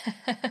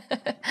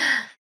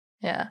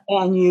 Yeah.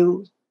 And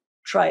you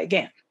try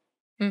again.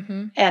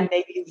 Mm-hmm. And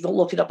maybe you'll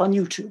look it up on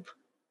YouTube.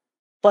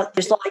 But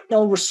there's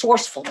no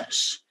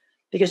resourcefulness.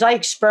 Because I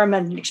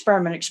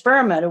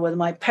experimented with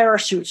my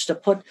parachutes to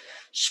put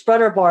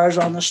spreader bars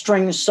on the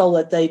strings so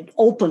that they'd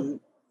open,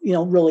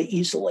 really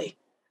easily.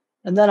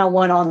 And then I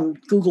went on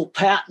Google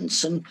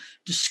Patents and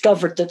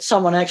discovered that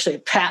someone actually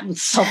patented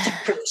something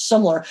pretty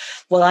similar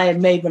what I had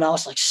made when I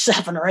was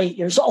 7 or 8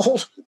 years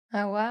old.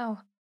 Oh, wow.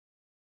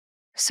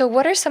 So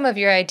what are some of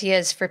your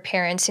ideas for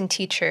parents and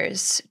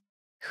teachers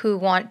who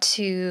want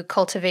to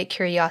cultivate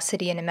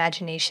curiosity and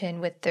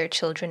imagination with their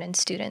children and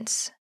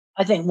students?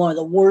 I think one of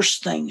the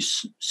worst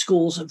things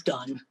schools have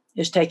done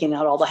is taking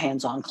out all the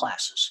hands-on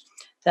classes.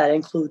 That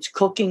includes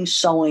cooking,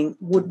 sewing,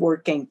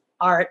 woodworking,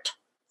 art,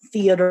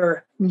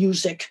 theater,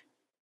 music,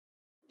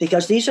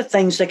 because these are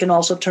things that can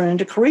also turn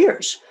into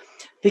careers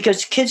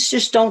because kids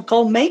just don't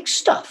go make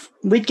stuff.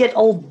 We'd get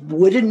old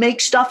wood and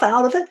make stuff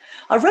out of it.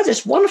 I read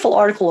this wonderful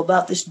article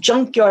about this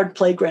junkyard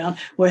playground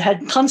where it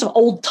had tons of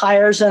old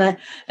tires in it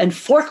and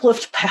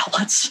forklift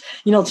pallets,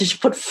 to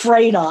put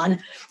freight on,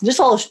 just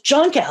all this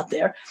junk out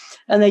there.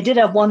 And they did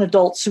have one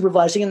adult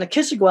supervising, and the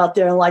kids would go out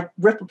there and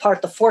rip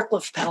apart the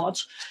forklift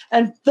pallets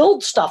and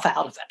build stuff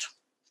out of it.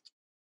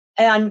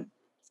 And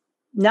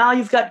now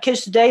you've got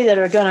kids today that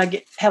are going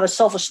to have a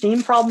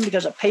self-esteem problem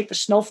because a paper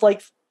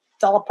snowflake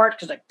fell apart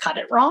because they cut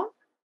it wrong.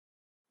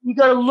 You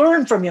got to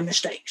learn from your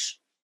mistakes.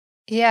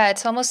 Yeah,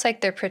 it's almost like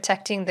they're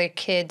protecting their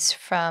kids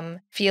from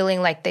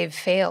feeling like they've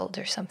failed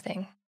or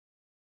something.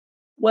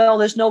 Well,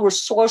 there's no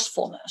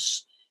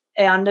resourcefulness.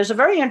 And there's a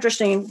very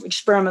interesting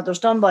experiment that was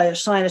done by a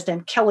scientist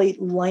named Kelly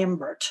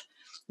Lambert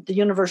at the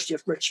University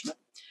of Richmond.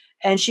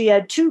 And she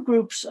had 2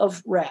 groups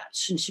of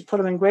rats, and she put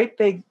them in great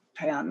big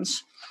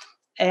pans.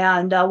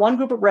 And one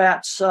group of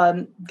rats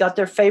got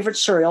their favorite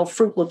cereal,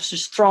 Fruit Loops,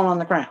 just thrown on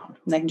the ground,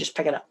 and they can just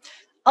pick it up.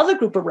 Other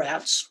group of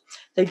rats,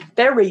 they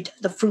buried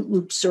the Fruit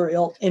Loop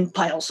cereal in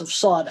piles of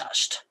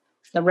sawdust.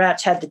 The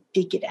rats had to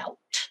dig it out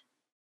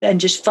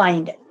and just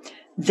find it.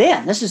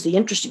 Then, this is the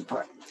interesting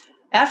part.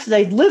 After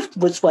they'd lived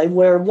this way,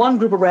 where one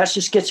group of rats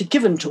just gets it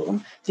given to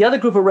them, the other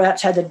group of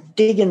rats had to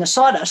dig in the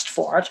sawdust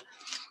for it,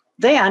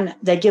 then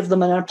they give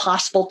them an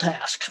impossible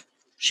task.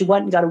 She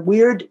went and got a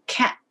weird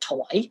cat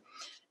toy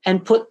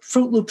and put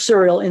Fruit Loop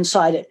cereal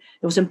inside it.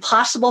 It was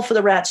impossible for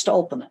the rats to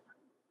open it.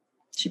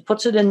 She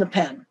puts it in the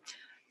pen.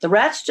 The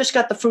rats just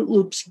got the Fruit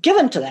Loops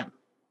given to them.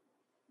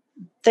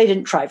 They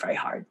didn't try very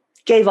hard,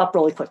 gave up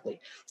really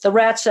quickly. The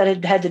rats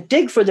that had to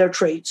dig for their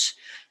treats,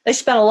 they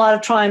spent a lot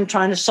of time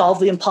trying to solve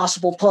the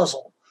impossible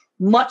puzzle,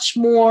 much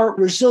more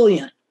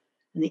resilient.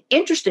 And the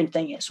interesting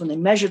thing is when they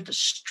measured the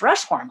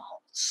stress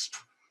hormones,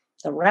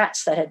 the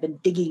rats that had been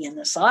digging in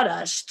the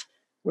sawdust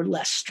were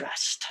less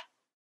stressed.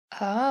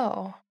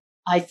 Oh.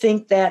 I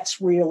think that's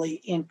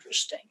really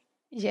interesting.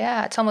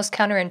 Yeah, it's almost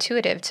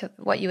counterintuitive to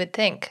what you would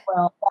think.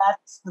 Well,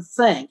 that's the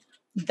thing.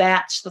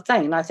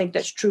 And I think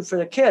that's true for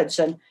the kids.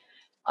 And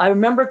I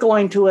remember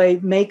going to a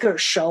maker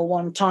show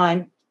one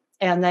time,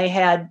 and they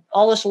had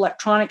all this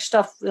electronic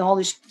stuff and all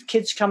these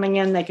kids coming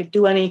in. They could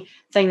do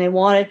anything they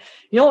wanted.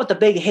 You know what the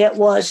big hit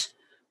was?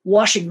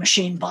 Washing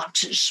machine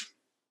boxes.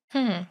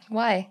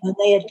 Why? And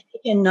they had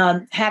taken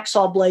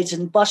hacksaw blades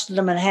and busted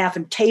them in half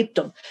and taped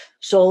them.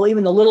 So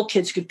even the little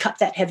kids could cut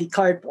that heavy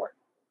cardboard.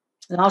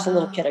 And I was a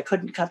little kid. I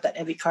couldn't cut that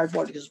heavy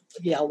cardboard because,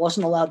 I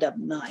wasn't allowed to have a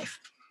knife.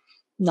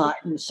 Not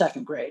in the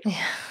 2nd grade.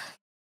 Yeah.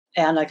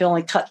 And I could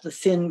only cut the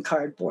thin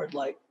cardboard,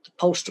 like the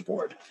poster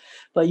board.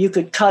 But you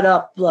could cut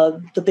up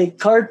the big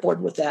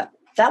cardboard with that.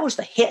 That was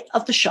the hit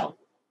of the show.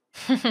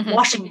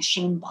 Washing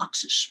machine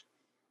boxes.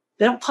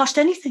 They don't cost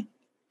anything.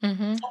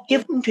 I'll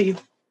give them to you.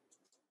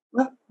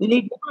 Well, you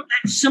need more of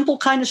that simple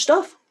kind of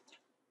stuff.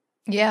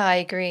 Yeah, I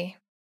agree.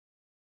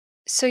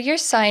 So your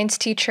science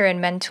teacher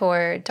and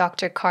mentor,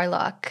 Dr.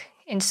 Carlock,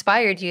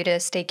 inspired you to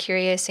stay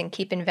curious and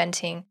keep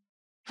inventing.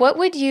 What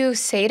would you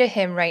say to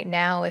him right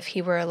now if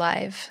he were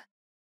alive?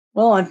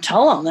 Well, I'm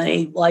telling him that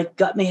he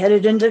got me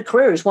headed into a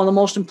career. He's one of the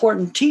most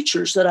important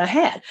teachers that I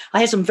had.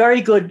 I had some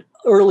very good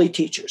early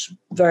teachers,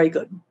 very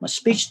good. My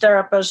speech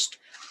therapist,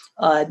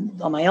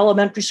 my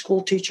elementary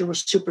school teacher was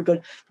super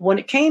good. But when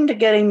it came to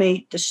getting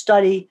me to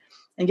study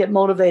and get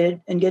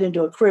motivated and get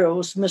into a career, it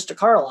was Mr.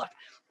 Carlock,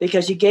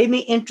 because he gave me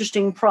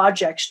interesting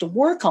projects to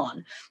work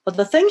on. But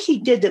the thing he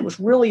did that was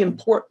really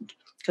important,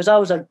 because I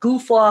was a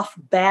goof-off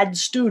bad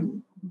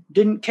student,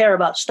 didn't care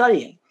about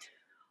studying,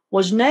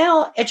 was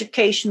now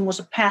education was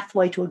a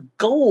pathway to a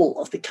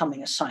goal of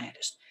becoming a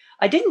scientist.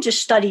 I didn't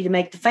just study to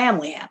make the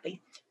family happy.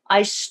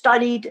 I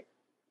studied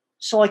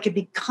so I could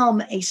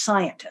become a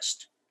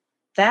scientist.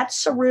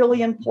 That's a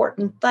really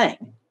important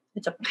thing.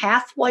 It's a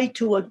pathway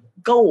to a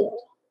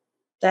goal.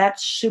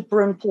 That's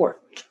super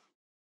important.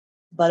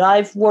 But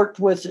I've worked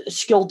with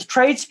skilled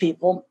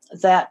tradespeople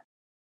that,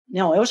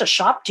 it was a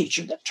shop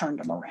teacher that turned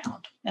them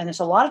around. And there's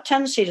a lot of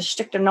tendency to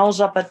stick their nose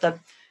up at the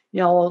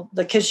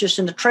kids just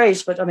in the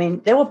trades. But I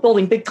mean, they were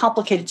building big,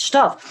 complicated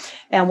stuff.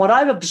 And what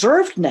I've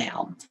observed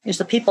now is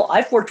the people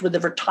I've worked with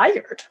that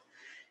retired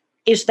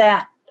is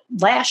that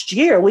last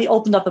year we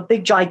opened up a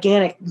big,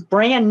 gigantic,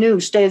 brand new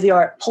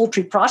state-of-the-art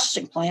poultry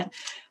processing plant.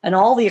 And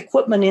all the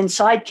equipment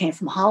inside came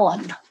from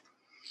Holland.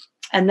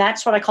 And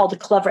that's what I call the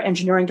clever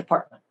engineering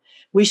department.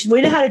 We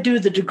know how to do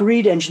the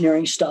degreed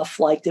engineering stuff,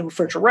 like the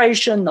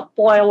refrigeration, the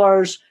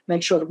boilers,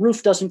 make sure the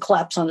roof doesn't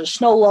collapse under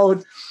snow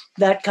load,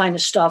 that kind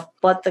of stuff.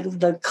 But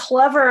the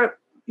clever,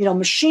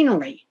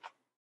 machinery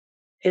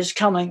is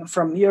coming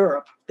from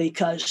Europe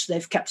because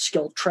they've kept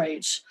skilled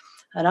trades.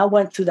 And I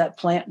went through that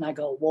plant and I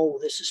go, whoa,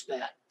 this is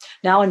bad.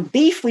 Now in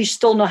beef, we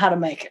still know how to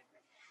make it.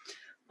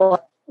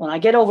 But when I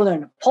get over there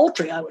in the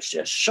poultry, I was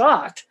just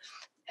shocked.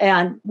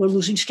 And we're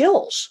losing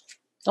skills.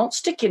 Don't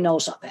stick your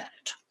nose up at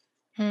it.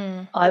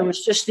 I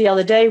was just the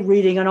other day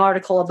reading an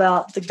article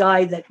about the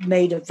guy that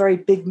made a very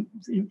big,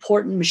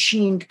 important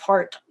machined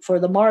part for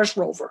the Mars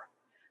rover.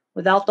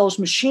 Without those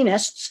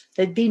machinists,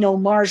 there'd be no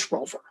Mars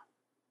rover.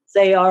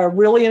 They are a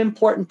really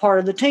important part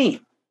of the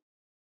team.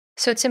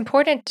 So it's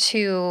important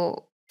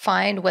to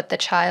find what the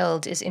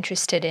child is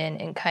interested in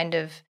and kind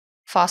of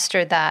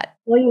foster that.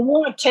 Well, you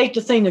want to take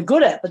the thing they're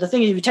good at, but the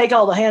thing is, if you take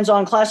all the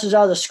hands-on classes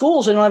out of the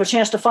schools, they don't have a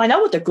chance to find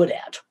out what they're good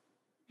at.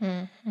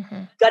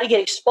 Got to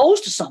get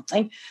exposed to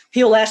something.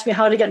 People ask me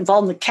how to get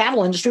involved in the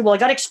cattle industry. Well, I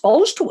got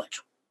exposed to it.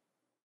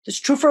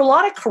 It's true for a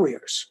lot of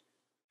careers.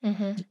 You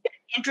get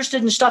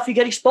interested in stuff you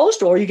get exposed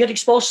to, or you get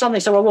exposed to something. They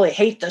say, well, I really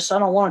hate this. I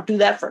don't want to do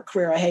that for a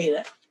career. I hate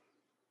it.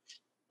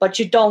 But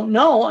you don't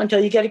know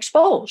until you get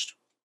exposed.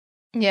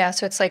 Yeah,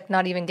 so it's like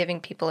not even giving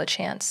people a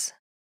chance.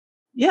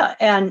 Yeah,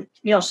 and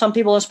some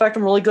people on the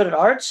spectrum are really good at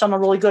art. Some are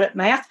really good at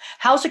math.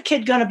 How's a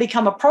kid going to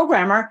become a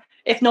programmer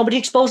if nobody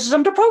exposes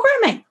them to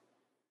programming?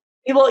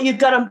 Well, you've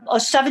got a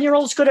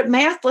 7-year-old that's good at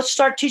math. Let's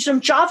start teaching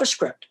them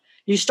JavaScript.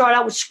 You start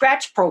out with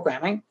Scratch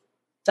programming.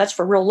 That's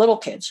for real little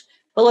kids.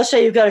 But let's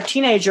say you've got a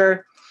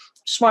teenager,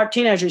 smart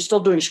teenager, who's still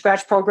doing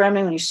Scratch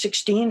programming when he's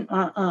 16.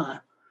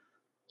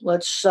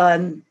 Let's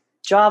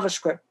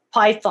JavaScript,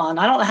 Python.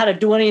 I don't know how to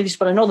do any of these,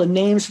 but I know the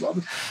names of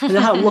them. I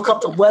know how to look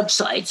up the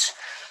websites.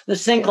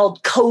 This thing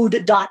called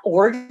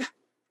code.org.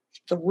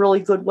 It's a really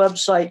good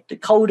website. The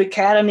Code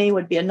Academy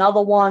would be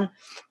another one.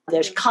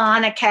 There's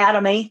Khan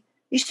Academy.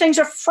 These things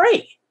are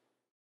free.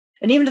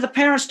 And even if the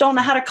parents don't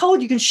know how to code,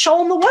 you can show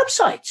them the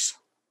websites.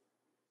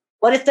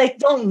 But if they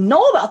don't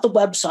know about the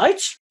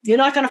websites, you're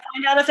not going to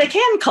find out if they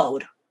can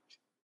code.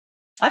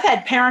 I've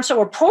had parents that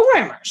were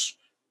programmers.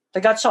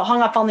 They got so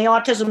hung up on the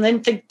autism, they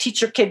didn't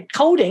teach their kid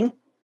coding.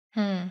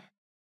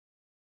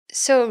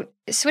 So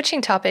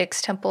switching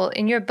topics, Temple,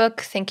 in your book,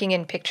 Thinking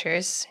in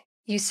Pictures,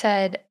 you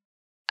said,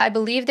 I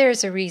believe there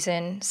is a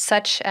reason,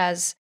 such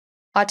as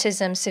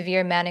autism,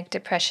 severe manic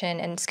depression,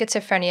 and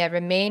schizophrenia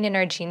remain in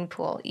our gene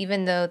pool,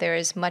 even though there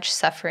is much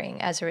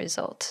suffering as a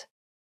result.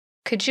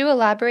 Could you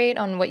elaborate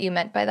on what you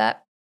meant by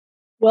that?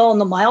 Well, in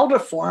the milder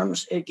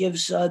forms, it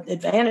gives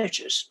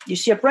advantages. You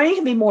see, a brain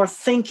can be more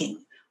thinking,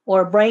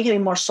 or a brain can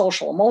be more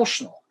social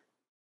emotional.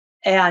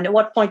 And at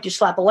what point do you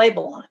slap a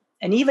label on it?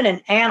 And even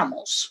in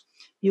animals,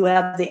 you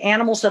have the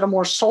animals that are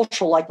more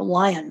social, like the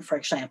lion, for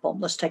example.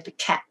 Let's take the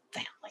cat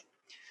family.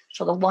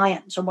 So the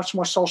lions are much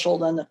more social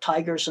than the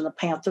tigers and the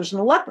panthers and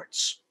the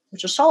leopards,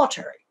 which are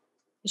solitary.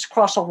 There's a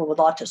crossover with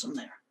autism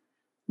there.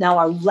 Now,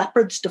 are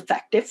leopards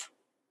defective?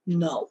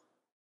 No.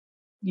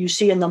 You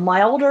see, in the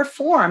milder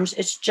forms,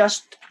 it's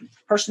just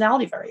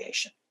personality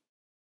variation.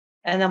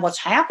 And then what's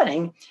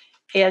happening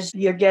is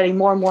you're getting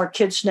more and more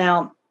kids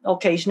now.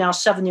 Okay, he's now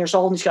 7 years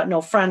old and he's got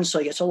no friends, so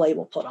he gets a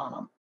label put on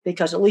him.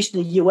 because at least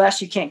in the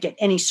US, you can't get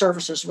any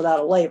services without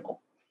a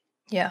label.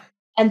 Yeah.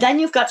 And then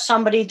you've got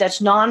somebody that's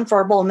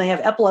nonverbal and they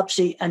have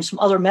epilepsy and some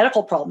other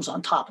medical problems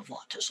on top of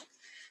autism.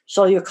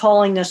 So you're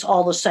calling this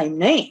all the same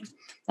name.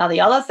 Now,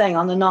 the other thing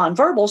on the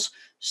nonverbals,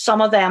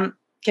 some of them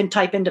can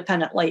type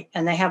independently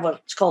and they have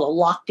what's called a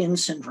locked-in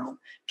syndrome.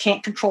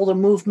 Can't control their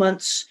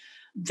movements.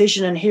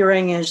 Vision and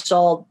hearing is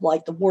all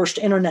like the worst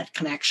internet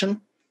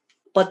connection,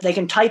 but they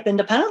can type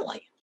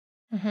independently.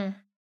 Mm-hmm.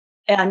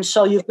 And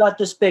so you've got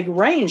this big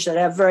range that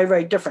have very,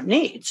 very different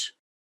needs.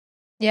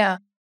 Yeah.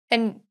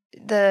 And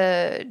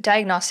the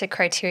diagnostic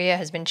criteria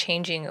has been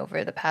changing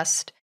over the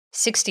past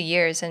 60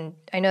 years. And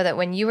I know that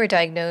when you were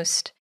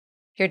diagnosed,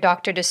 your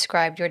doctor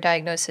described your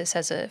diagnosis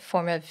as a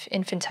form of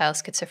infantile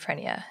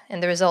schizophrenia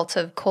and the result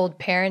of cold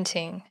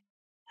parenting.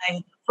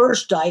 My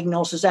first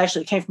diagnosis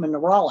actually came from a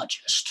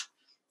neurologist.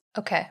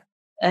 Okay.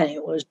 And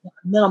it was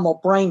minimal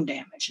brain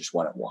damage is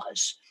what it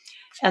was.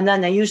 And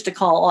then they used to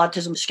call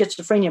autism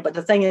schizophrenia. But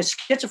the thing is,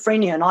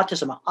 schizophrenia and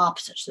autism are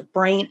opposites, the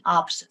brain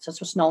opposites.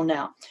 That's what's known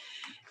now.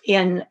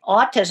 In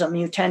autism,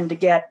 you tend to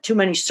get too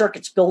many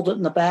circuits built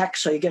in the back,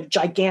 so you get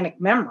gigantic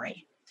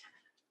memory,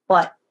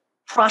 but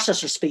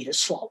processor speed is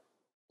slow.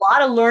 A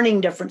lot of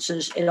learning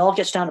differences, it all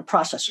gets down to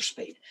processor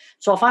speed.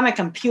 So if I'm a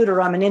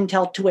computer, I'm an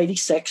Intel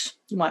 286.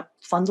 You might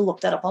fun to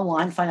look that up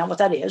online, find out what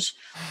that is.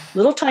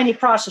 Little tiny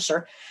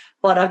processor,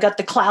 but I've got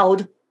the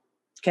cloud,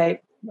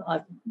 okay?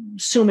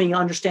 Assuming you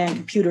understand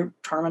computer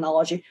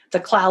terminology, the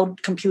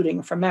cloud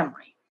computing for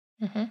memory.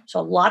 Mm-hmm.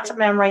 So lots of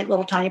memory,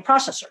 little tiny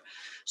processor.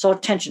 So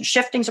attention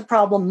shifting is a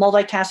problem,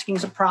 multitasking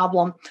is a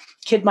problem.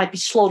 Kid might be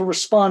slow to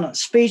respond on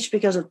speech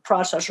because of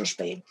processor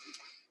speed.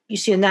 You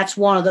see, and that's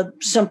one of the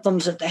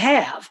symptoms that they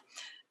have.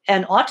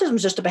 And autism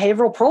is just a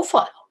behavioral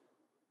profile.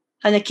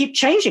 And they keep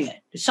changing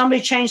it. Did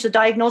somebody change the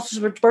diagnosis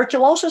of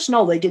tuberculosis?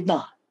 No, they did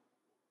not.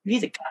 You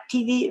either got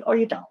TV or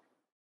you don't.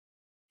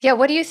 Yeah,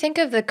 what do you think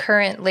of the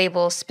current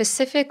label,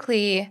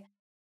 specifically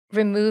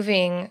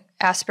removing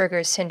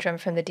Asperger's syndrome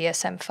from the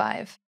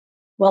DSM-5?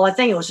 Well, I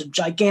think it was a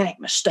gigantic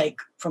mistake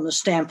from the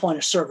standpoint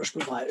of service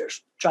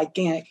providers.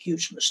 Gigantic,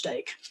 huge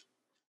mistake.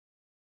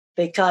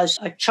 Because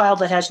a child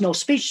that has no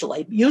speech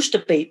delay used to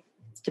be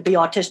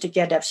autistic,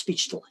 you had to have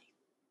speech delay.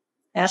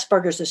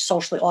 Asperger's is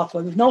socially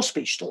awkward with no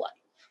speech delay.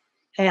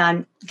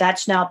 And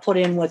that's now put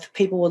in with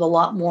people with a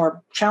lot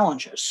more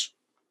challenges.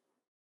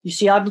 You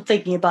see, I've been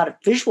thinking about it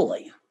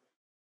visually.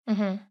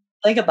 Mm-hmm.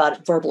 Think about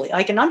it verbally.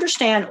 I can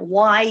understand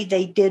why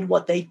they did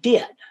what they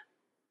did,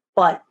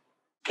 but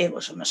it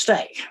was a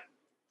mistake.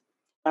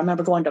 I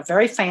remember going to a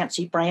very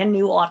fancy, brand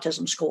new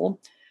autism school.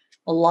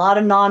 A lot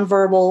of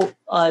nonverbal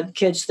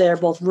kids there,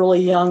 both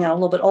really young and a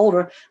little bit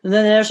older. And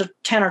then there's a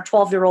 10 or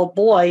 12-year-old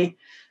boy,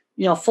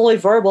 fully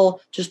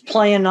verbal, just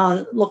playing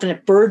on, looking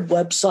at bird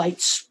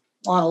websites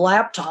on a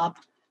laptop.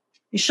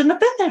 You shouldn't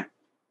have been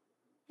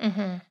there.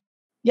 Mm-hmm.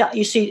 Yeah,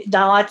 you see,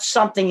 now that's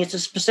something, it's a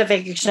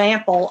specific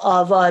example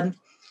of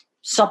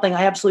something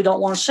I absolutely don't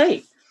want to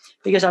see,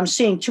 because I'm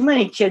seeing too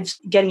many kids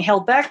getting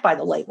held back by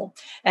the label.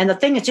 And the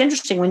thing that's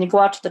interesting, when you go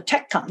out to the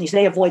tech companies,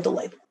 they avoid the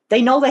label.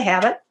 They know they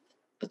have it,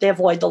 but they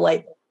avoid the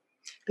label.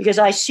 Because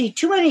I see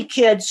too many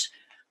kids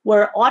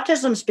where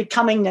autism's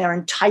becoming their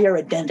entire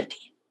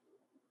identity.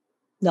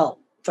 No,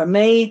 for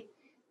me,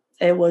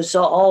 it was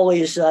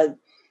always,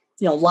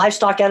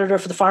 livestock editor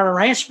for the Farm and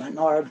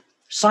Ranchman or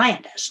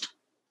scientist.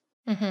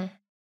 Mm-hmm.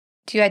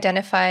 Do you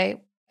identify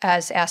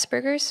as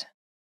Asperger's?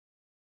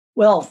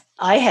 Well,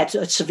 I had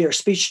a severe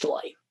speech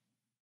delay.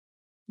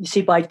 You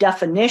see, by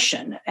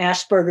definition,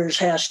 Asperger's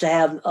has to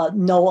have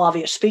no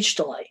obvious speech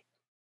delay.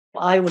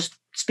 I was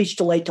speech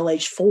delayed till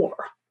age 4.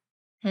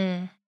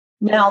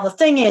 Now, the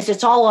thing is,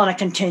 it's all on a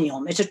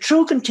continuum. It's a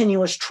true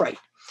continuous trait.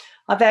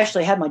 I've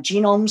actually had my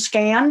genome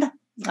scanned,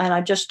 and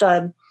I just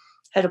had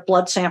a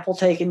blood sample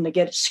taken to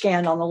get it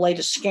scanned on the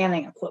latest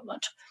scanning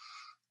equipment.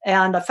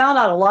 And I found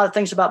out a lot of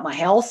things about my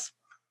health.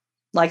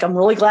 Like, I'm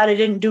really glad I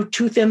didn't do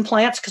tooth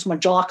implants because my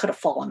jaw could have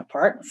fallen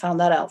apart. I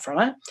found that out from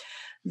it.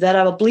 That I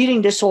have a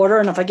bleeding disorder,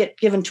 and if I get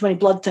given too many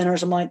blood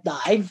thinners, I might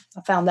die.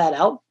 I found that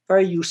out.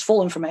 Very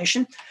useful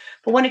information.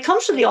 But when it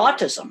comes to the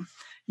autism,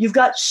 you've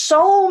got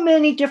so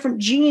many different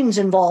genes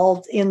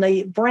involved in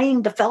the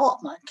brain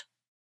development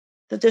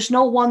that there's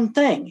no one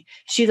thing.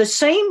 See, the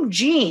same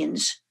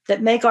genes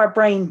that make our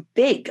brain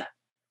big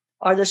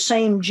are the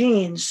same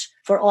genes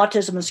for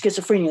autism and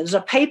schizophrenia. There's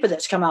a paper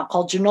that's come out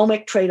called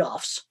Genomic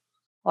Trade-Offs.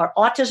 Are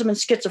autism and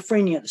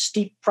schizophrenia the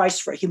steep price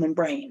for a human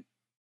brain?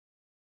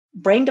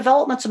 Brain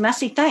development's a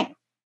messy thing,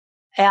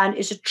 and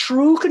it's a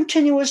true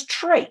continuous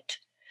trait.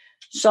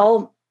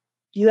 So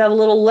you have a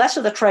little less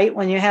of the trait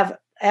when you have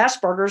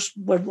Asperger's,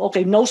 with,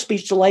 no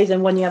speech delay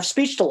than when you have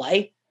speech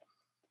delay.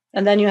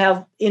 And then you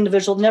have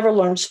individuals never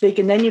learn to speak,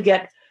 and then you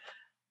get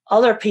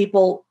other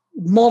people,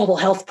 multiple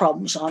health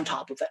problems on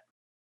top of it.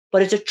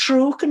 But it's a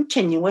true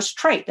continuous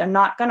trait. They're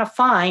not going to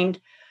find,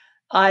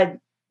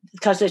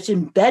 because it's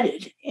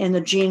embedded in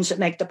the genes that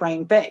make the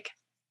brain big,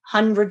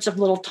 hundreds of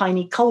little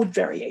tiny code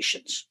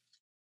variations.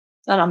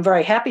 And I'm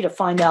very happy to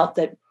find out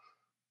that,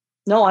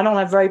 no, I don't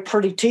have very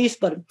pretty teeth,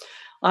 but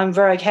I'm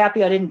very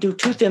happy I didn't do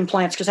tooth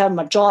implants because having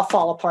my jaw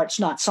fall apart is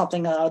not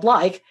something that I'd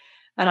like.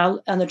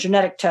 And the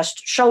genetic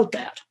test showed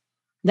that.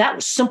 That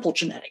was simple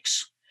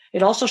genetics.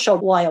 It also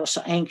showed why I was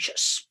so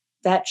anxious.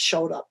 That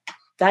showed up.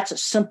 That's a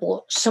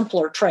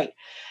simpler trait.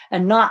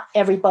 And not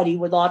everybody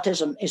with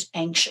autism is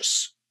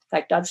anxious. In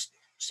fact, I've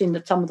seen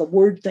that some of the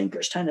word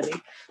thinkers tend to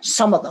be,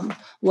 some of them,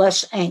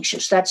 less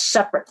anxious. That's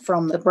separate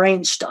from the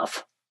brain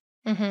stuff.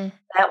 Mm-hmm.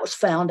 That was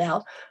found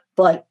out.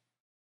 But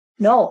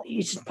no,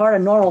 it's part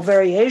of normal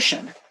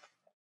variation.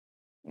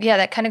 Yeah,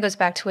 that kind of goes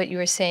back to what you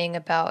were saying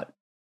about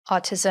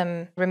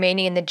autism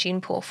remaining in the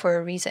gene pool for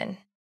a reason.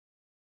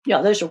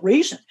 Yeah, there's a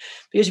reason.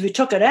 Because if you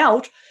took it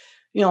out,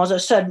 as I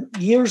said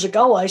years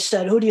ago, I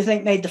said, who do you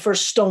think made the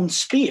first stone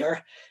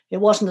spear? It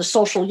wasn't the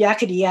social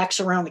yakety yaks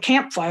around the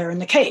campfire in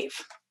the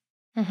cave.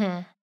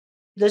 Mm-hmm.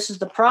 This is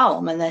the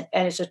problem. And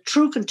it's a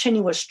true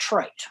continuous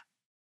trait.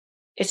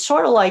 It's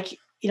sort of like,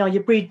 you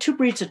breed two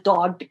breeds of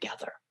dog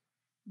together.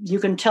 You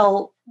can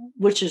tell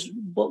which is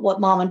what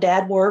mom and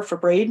dad were for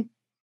breed.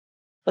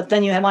 But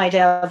then you might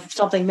have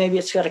something, maybe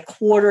it's got a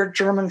quarter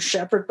German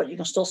Shepherd, but you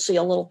can still see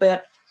a little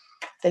bit.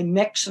 They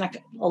mix, and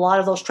a lot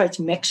of those traits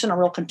mix in a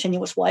real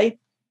continuous way.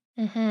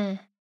 Mm-hmm.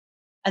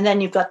 And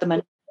then you've got the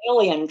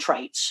Mendelian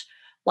traits.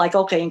 Like,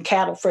 in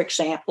cattle, for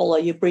example,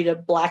 you breed a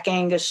black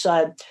Angus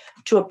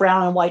to a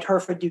brown and white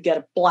Hereford, you get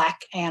a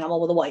black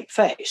animal with a white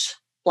face.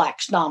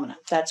 Black's dominant.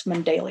 That's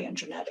Mendelian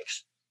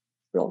genetics.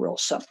 Real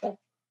simple.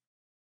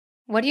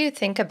 What do you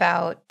think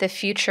about the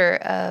future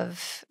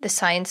of the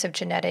science of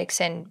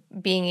genetics and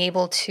being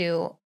able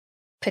to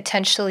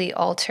potentially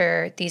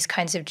alter these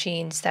kinds of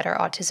genes that are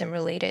autism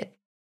related?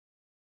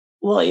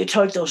 Well, you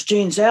take those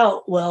genes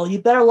out. Well, you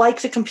better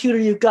like the computer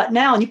you've got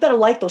now, and you better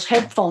like those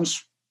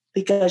headphones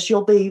because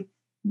you'll be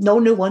no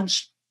new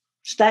ones.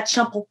 It's that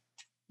simple.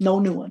 No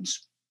new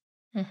ones.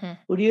 Mm-hmm.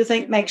 Who do you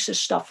think makes this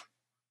stuff?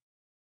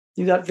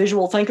 You got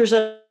visual thinkers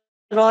that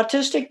are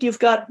autistic. You've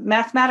got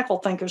mathematical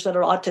thinkers that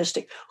are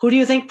autistic. Who do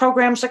you think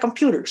programs the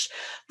computers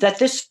that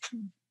this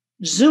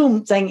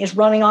Zoom thing is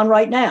running on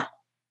right now?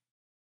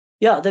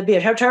 Yeah, there'd be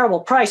a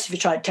terrible price if you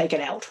tried to take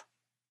it out.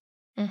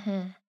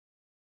 Mm-hmm.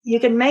 You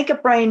can make a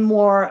brain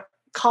more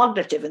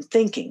cognitive and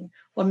thinking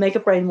or make a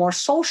brain more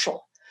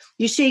social.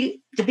 You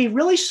see, to be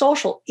really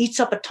social eats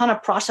up a ton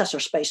of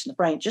processor space in the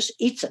brain, just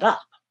eats it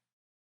up.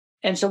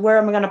 And so where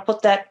am I going to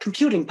put that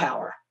computing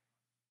power?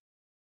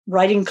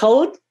 Writing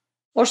code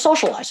or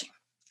socializing?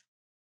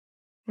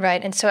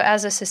 Right. And so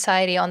as a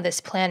society on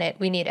this planet,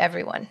 we need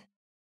everyone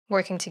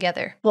working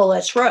together. Well,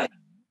 that's right.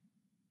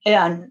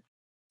 And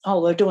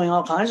they're doing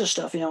all kinds of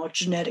stuff, with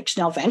genetics.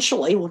 Now,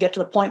 eventually, we'll get to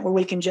the point where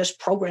we can just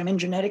program in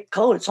genetic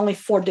code. It's only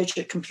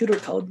 4-digit computer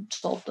code. It's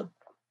called the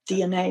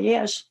DNA.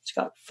 Yes, it's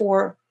got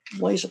 4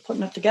 ways of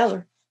putting it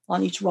together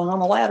on each rung on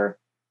the ladder.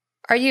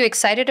 Are you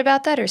excited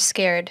about that or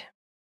scared?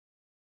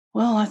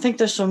 Well, I think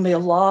there's going to be a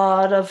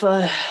lot of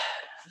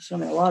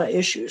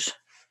issues.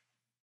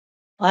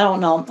 I don't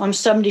know. I'm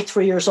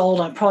 73 years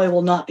old. I probably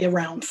will not be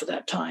around for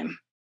that time.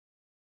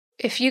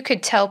 If you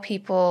could tell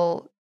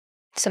people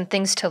some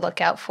things to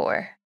look out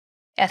for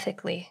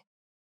ethically,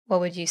 what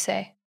would you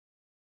say?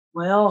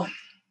 Well,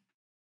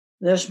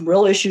 there's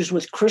real issues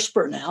with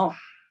CRISPR now.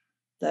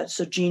 That's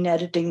a gene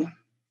editing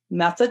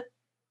method.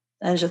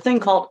 And there's a thing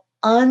called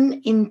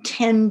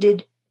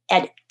unintended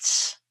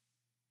edits.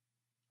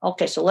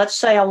 Okay, so let's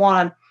say I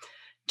want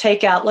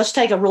to let's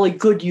take a really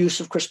good use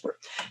of CRISPR.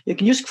 You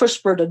can use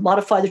CRISPR to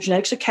modify the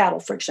genetics of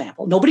cattle, for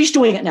example. Nobody's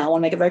doing it now. I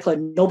want to make it very clear.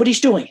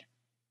 Nobody's doing it.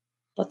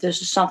 But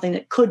this is something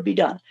that could be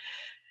done.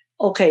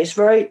 Okay, it's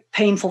very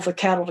painful for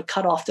cattle to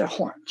cut off their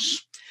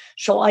horns.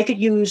 So I could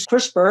use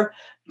CRISPR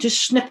to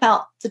snip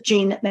out the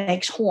gene that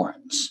makes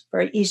horns.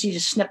 Very easy to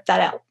snip that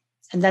out.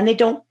 And then they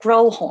don't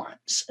grow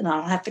horns, and I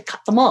don't have to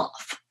cut them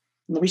off.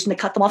 And the reason to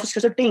cut them off is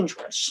because they're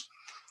dangerous.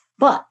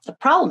 But the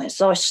problem is,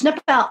 so I snip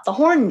out the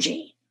horn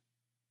gene,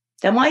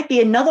 there might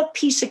be another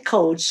piece of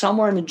code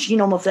somewhere in the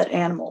genome of that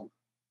animal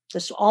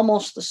that's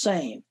almost the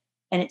same,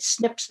 and it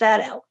snips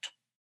that out.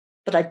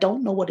 But I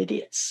don't know what it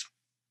is,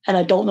 and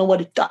I don't know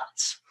what it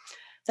does.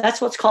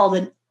 That's what's called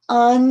an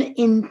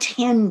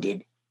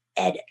unintended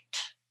edit.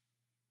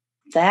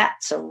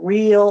 That's a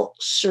real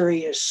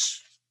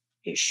serious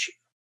issue.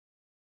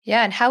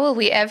 Yeah, and how will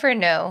we ever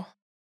know?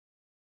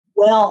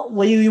 Well,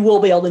 you will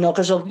be able to know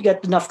because they'll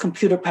get enough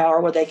computer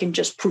power where they can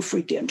just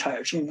proofread the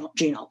entire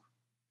genome.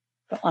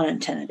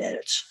 Unintended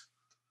edits.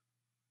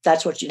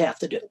 That's what you'd have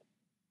to do.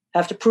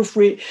 Have to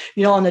proofread.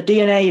 On the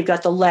DNA, you've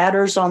got the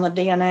ladders on the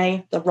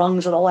DNA, the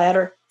rungs of the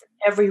ladder.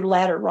 Every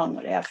ladder rung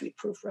would have to be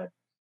proofread.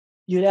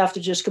 You'd have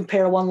to just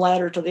compare one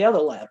ladder to the other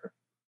ladder.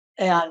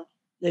 And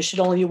there should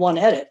only be one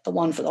edit, the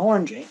one for the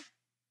horn gene,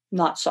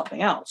 not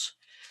something else.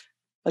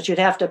 But you'd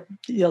have to,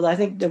 I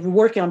think they're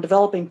working on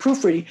developing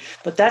proofreading,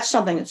 but that's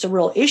something that's a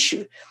real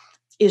issue,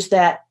 is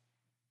that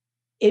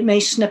it may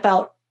snip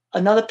out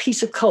another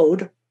piece of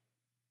code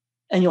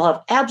and you'll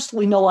have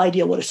absolutely no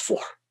idea what it's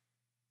for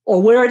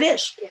or where it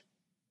is.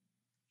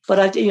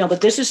 But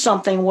but this is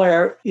something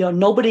where,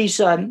 nobody's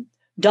done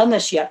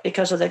this yet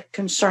because of the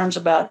concerns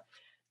about,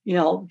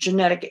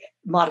 genetic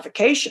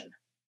modification.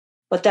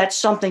 But that's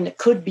something that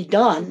could be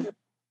done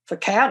for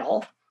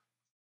cattle,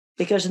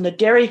 because in the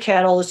dairy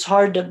cattle, it's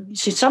hard to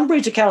see. Some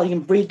breeds of cattle, you can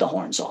breed the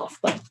horns off,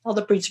 but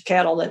other breeds of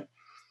cattle, that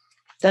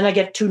then I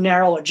get too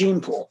narrow a gene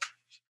pool.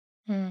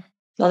 Mm.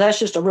 Now, that's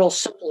just a real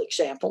simple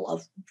example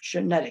of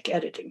genetic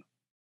editing.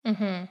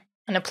 Mm-hmm.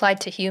 And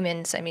applied to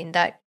humans, I mean,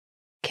 that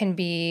can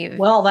be...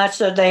 Well,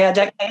 they had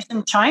that case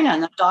in China,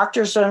 and the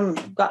doctors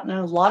have gotten in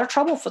a lot of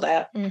trouble for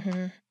that.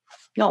 Mm-hmm.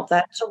 No,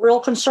 that's a real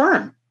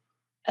concern.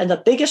 And the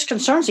biggest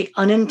concern is the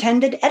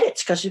unintended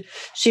edits, because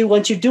see,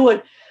 once you do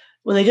it,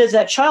 when they did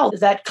that child,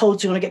 that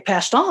code's going to get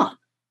passed on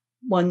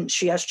when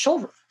she has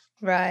children.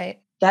 Right.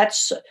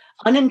 That's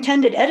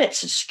unintended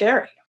edits is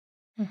scary.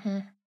 Mm-hmm.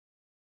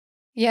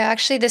 Yeah,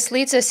 actually, this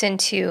leads us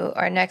into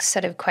our next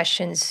set of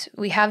questions.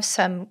 We have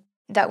some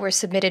that were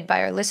submitted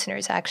by our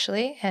listeners,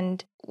 actually.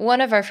 And one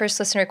of our first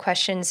listener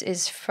questions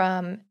is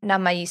from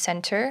Namai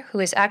Center, who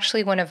is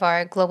actually one of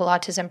our Global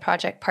Autism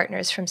Project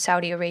partners from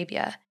Saudi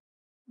Arabia.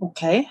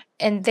 Okay.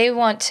 And they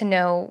want to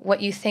know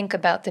what you think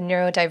about the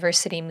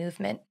neurodiversity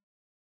movement.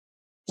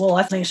 Well,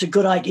 I think it's a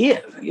good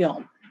idea,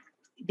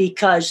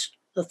 because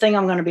the thing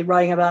I'm going to be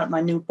writing about in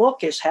my new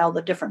book is how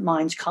the different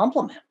minds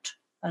complement.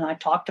 And I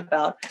talked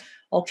about,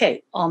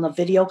 okay, on the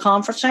video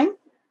conferencing,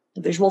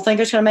 the visual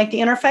thinker is going to make the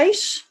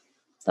interface.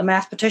 The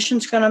mathematician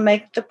is going to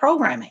make the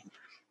programming.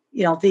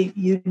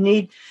 You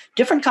need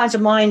different kinds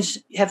of minds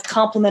have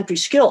complementary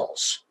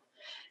skills.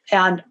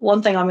 And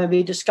one thing I'm going to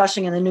be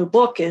discussing in the new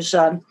book is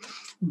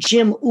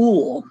Jim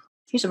Uhl.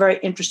 He's a very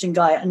interesting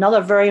guy,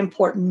 another very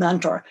important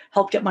mentor,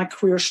 helped get my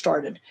career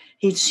started.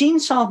 He'd seen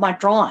some of my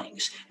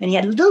drawings, and he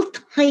had a little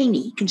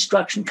tiny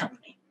construction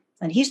company.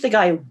 And he's the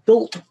guy who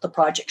built the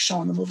project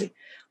shown in the movie.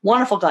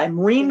 Wonderful guy,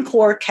 Marine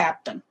Corps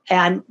captain.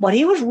 And what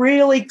he was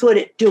really good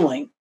at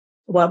doing,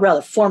 well,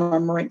 rather former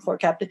Marine Corps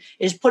captain,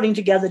 is putting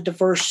together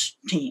diverse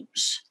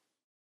teams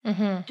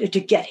to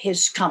get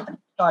his company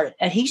started.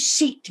 And he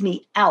seeked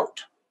me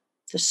out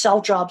to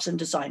sell jobs and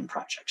design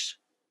projects.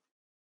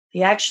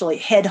 He actually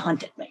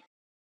headhunted me.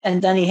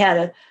 And then he had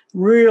a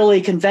really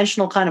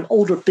conventional kind of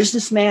older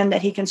businessman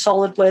that he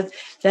consulted with.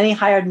 Then he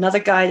hired another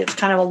guy that was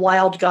kind of a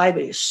wild guy,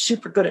 but he was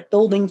super good at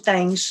building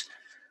things.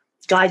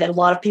 Guy that a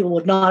lot of people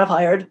would not have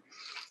hired.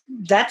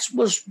 That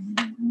was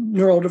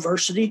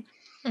neurodiversity.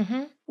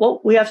 Mm-hmm.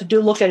 What we have to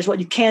look at is what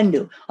you can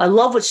do. I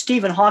love what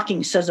Stephen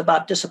Hawking says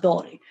about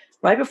disability.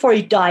 Right before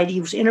he died,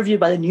 he was interviewed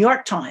by the New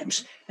York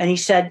Times, and he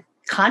said,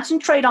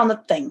 concentrate on the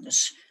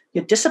things.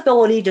 Your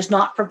disability does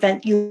not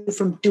prevent you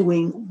from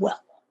doing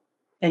well.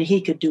 And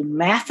he could do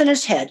math in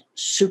his head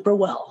super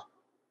well.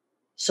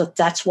 So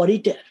that's what he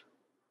did.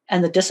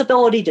 And the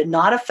disability did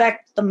not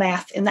affect the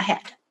math in the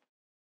head.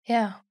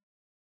 Yeah.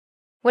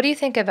 What do you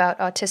think about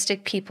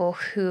autistic people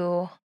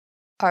who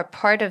are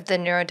part of the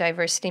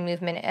neurodiversity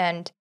movement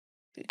and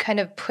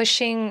kind of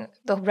pushing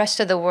the rest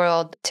of the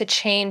world to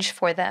change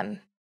for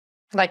them,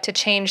 like to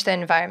change the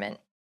environment?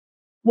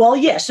 Well,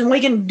 yes, and we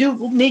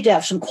need to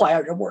have some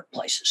quieter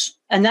workplaces.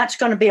 And that's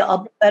going to be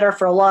better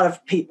for a lot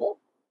of people.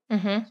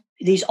 Mm-hmm.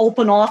 These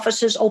open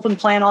offices, open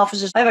plan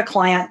offices. I have a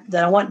client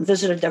that I went and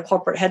visited their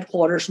corporate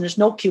headquarters, and there's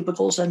no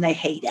cubicles, and they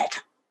hate it.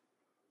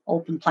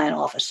 Open plan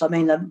office. I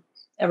mean,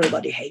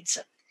 everybody hates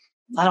it.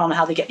 I don't know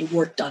how they get any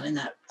work done in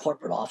that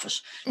corporate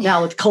office.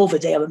 Now with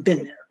COVID, they haven't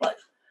been there, but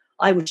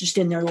I was just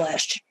in there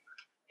last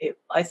year.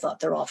 I thought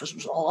their office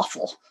was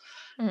awful.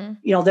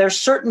 Mm-hmm. There's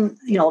certain,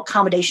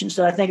 accommodations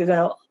that I think are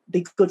going to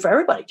be good for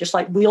everybody. Just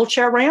like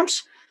wheelchair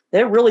ramps,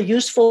 they're really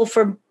useful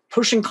for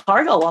pushing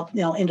cargo up,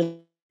 into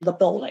the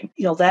building.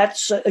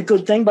 That's a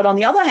good thing. But on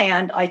the other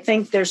hand, I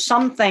think there's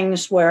some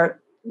things where,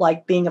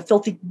 like being a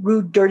filthy,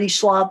 rude, dirty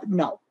slob,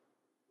 no,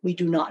 we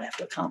do not have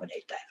to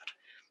accommodate that.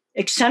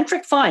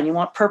 Eccentric, fine. You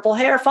want purple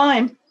hair,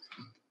 fine.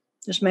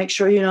 Just make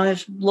sure,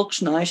 it looks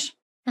nice.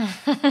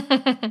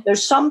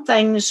 There's some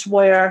things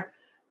where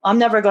I'm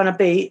never going to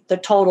be the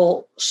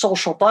total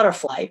social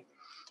butterfly.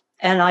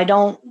 And I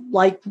don't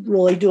like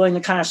really doing the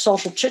kind of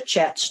social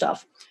chit-chat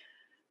stuff.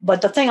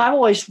 But the thing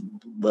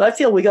what I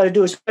feel we got to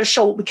do is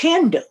show what we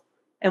can do.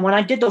 And when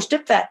I did those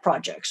dip fat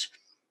projects,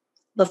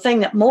 the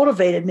thing that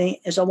motivated me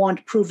is I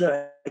wanted to prove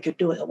that I could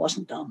do it. It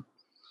wasn't dumb.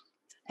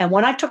 And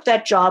when I took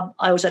that job,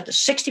 I was at the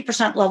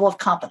 60% level of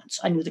competence.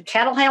 I knew the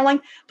cattle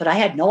handling, but I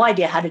had no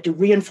idea how to do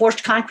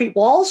reinforced concrete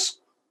walls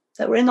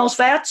that were in those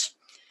vats.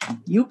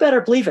 You better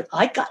believe it.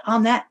 I got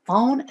on that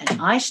phone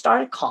and I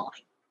started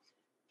calling.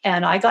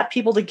 And I got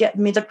people to get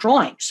me the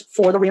drawings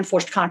for the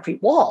reinforced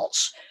concrete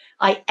walls.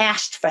 I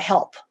asked for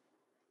help.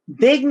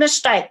 Big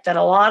mistake that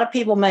a lot of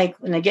people make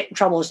when they get in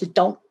trouble is they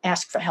don't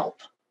ask for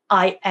help.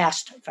 I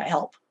asked for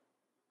help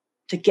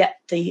to get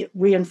the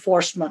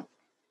reinforcement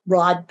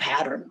rod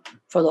pattern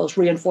for those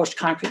reinforced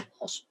concrete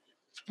walls.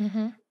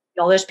 Mm-hmm.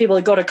 There's people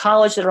that go to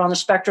college that are on the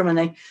spectrum and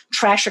they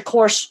trash a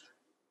course.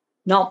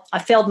 No, I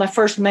failed my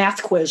first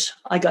math quiz.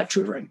 I got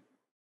tutoring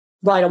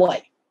right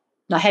away.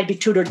 And I had to be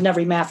tutored in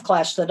every math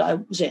class that I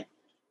was in.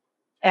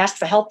 Asked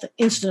for help the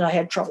instant I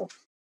had trouble.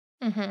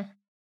 Mm-hmm.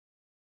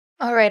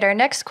 All right, our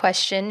next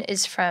question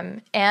is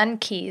from Ann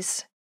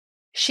Keys.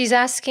 She's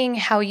asking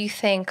how you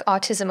think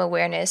autism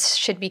awareness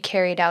should be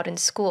carried out in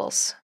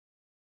schools.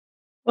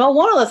 Well,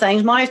 one of the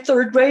things my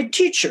third grade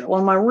teacher,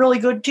 one of my really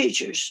good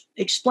teachers,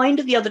 explained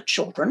to the other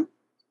children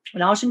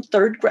when I was in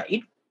third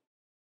grade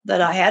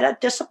that I had a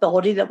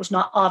disability that was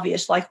not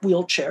obvious, like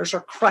wheelchairs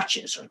or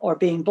crutches or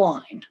being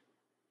blind,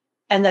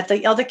 and that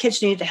the other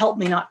kids needed to help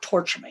me, not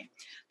torture me.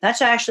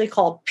 That's actually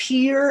called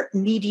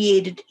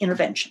peer-mediated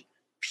intervention.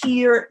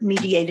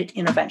 Peer-mediated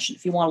intervention,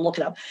 if you want to look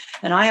it up.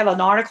 And I have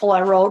an article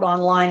I wrote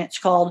online. It's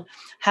called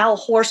How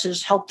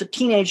Horses Help the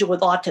Teenager with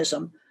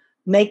Autism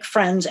Make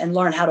Friends and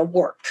Learn How to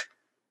Work.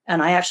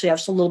 And I actually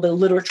have a little bit of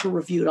literature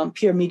reviewed on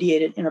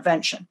peer-mediated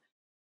intervention.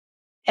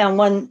 And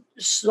when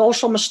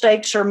social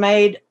mistakes are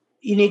made,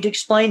 you need to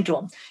explain to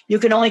them. You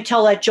can only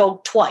tell that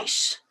joke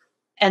twice,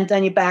 and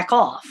then you back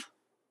off.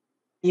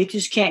 You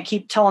just can't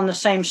keep telling the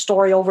same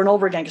story over and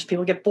over again because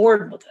people get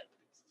bored with it.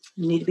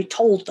 You need to be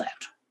told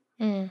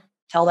that.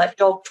 Tell that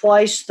joke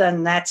twice,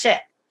 then that's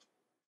it.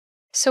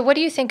 So what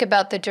do you think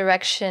about the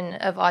direction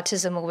of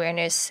autism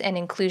awareness and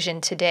inclusion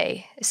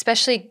today,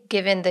 especially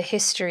given the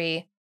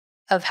history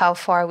of how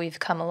far we've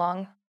come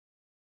along?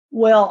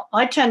 Well,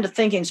 I tend to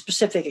think in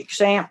specific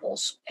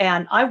examples,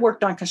 and I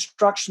worked on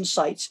construction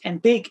sites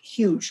and big,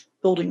 huge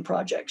building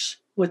projects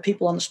with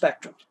people on the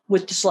spectrum,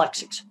 with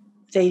dyslexics,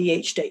 with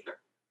ADHD,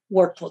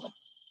 worked with them.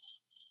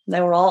 They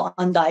were all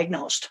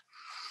undiagnosed,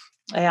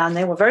 and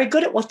they were very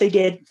good at what they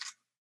did.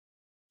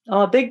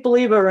 I'm a big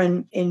believer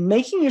in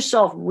making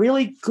yourself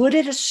really good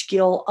at a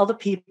skill other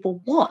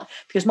people want,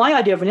 because my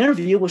idea of an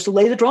interview was to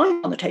lay the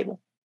drawing on the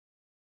table.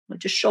 I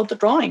just showed the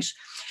drawings.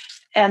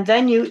 And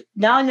then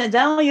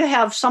now you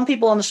have some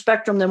people on the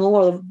spectrum, they're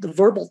more the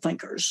verbal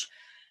thinkers,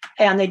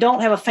 and they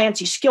don't have a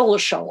fancy skill to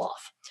show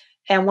off.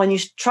 And when you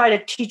try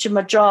to teach them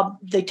a job,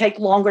 they take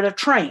longer to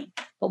train.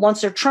 But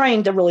once they're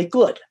trained, they're really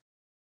good.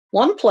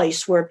 One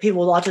place where people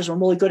with autism are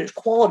really good is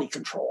quality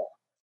control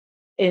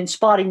in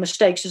spotting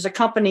mistakes. There's a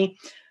company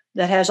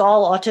that has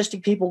all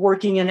autistic people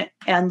working in it,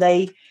 and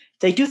they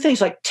do things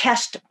like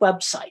test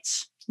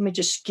websites. Let me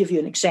just give you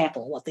an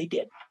example of what they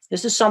did.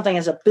 This is something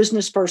as a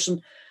business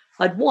person,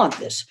 I'd want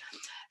this.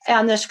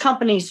 And this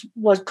company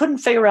couldn't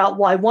figure out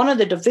why one of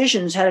the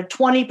divisions had a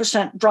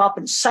 20% drop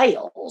in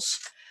sales.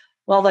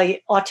 Well, the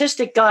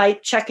autistic guy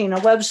checking a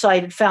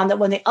website had found that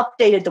when they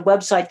updated the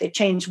website, they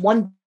changed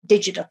one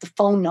digit of the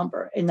phone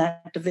number in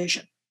that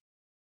division.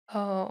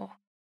 Oh.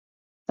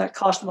 That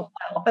cost them a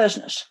pile of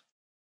business.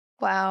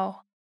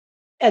 Wow.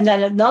 And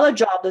then another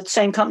job that the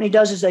same company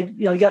does is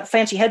you got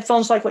fancy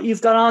headphones like what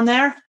you've got on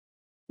there.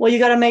 Well, you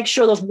got to make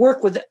sure those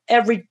work with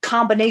every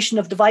combination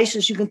of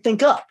devices you can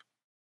think up.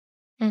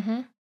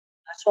 Mm-hmm.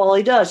 That's all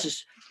he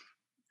does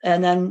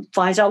and then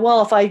finds out,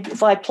 well,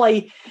 if I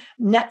play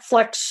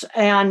Netflix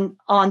and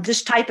on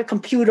this type of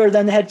computer,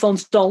 then the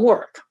headphones don't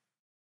work.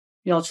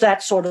 It's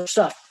that sort of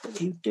stuff that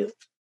you do.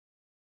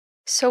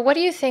 So what do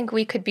you think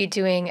we could be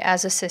doing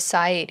as a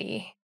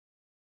society?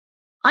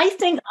 I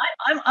think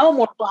I'm a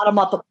more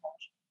bottom-up approach.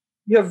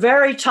 You're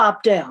very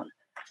top-down.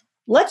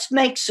 Let's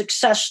make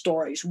success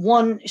stories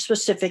one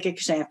specific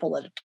example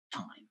at a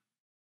time.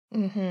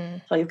 Mm-hmm.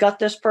 So you've got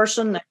this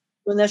person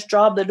doing this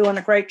job, they're doing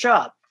a great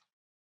job.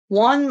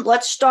 One,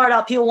 let's start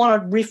up. People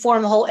want to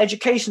reform the whole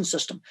education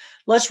system.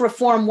 Let's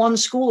reform one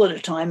school at a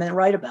time and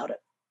write about it.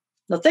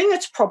 The thing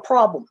that's a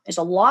problem is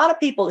a lot of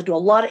people that do a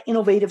lot of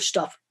innovative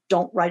stuff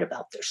don't write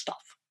about their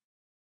stuff.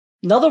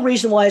 Another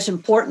reason why it's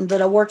important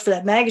that I worked for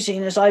that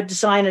magazine is I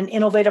designed an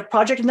innovative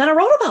project and then I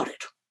wrote about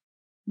it.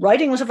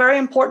 Writing was a very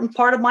important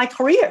part of my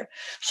career.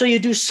 So you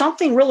do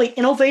something really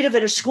innovative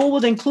at a school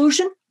with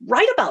inclusion,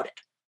 write about it.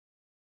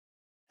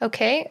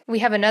 Okay, we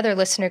have another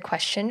listener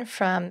question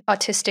from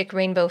Autistic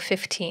Rainbow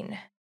 15.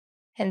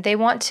 And they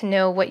want to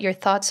know what your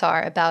thoughts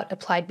are about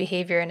applied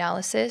behavior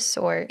analysis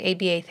or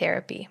ABA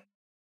therapy.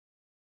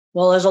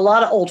 Well, there's a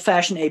lot of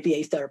old-fashioned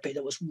ABA therapy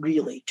that was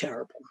really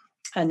terrible.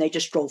 And they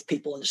just drove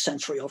people into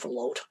sensory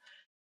overload.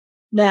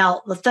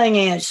 Now, the thing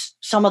is,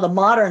 some of the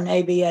modern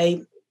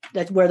ABA,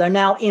 where they're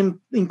now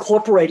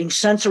incorporating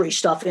sensory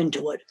stuff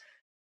into it,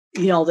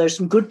 there's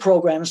some good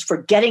programs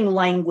for getting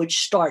language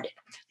started.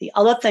 The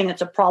other thing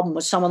that's a problem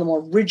with some of the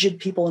more rigid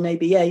people in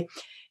ABA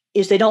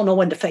is they don't know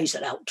when to phase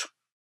it out.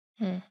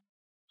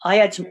 I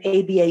had some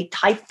ABA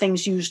type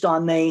things used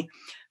on me,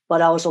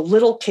 but I was a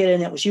little kid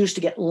and it was used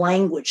to get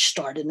language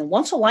started. And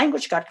once a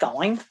language got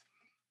going,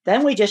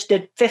 then we just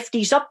did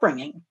 50s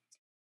upbringing,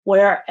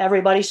 where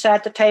everybody sat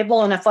at the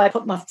table, and if I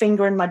put my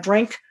finger in my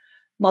drink,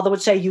 mother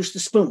would say, use the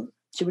spoon.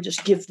 She would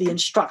just give the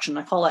instruction.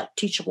 I call that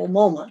teachable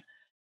moment.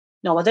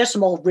 No, but there's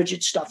some old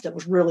rigid stuff that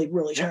was really,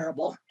 really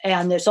terrible.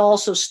 And there's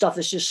also stuff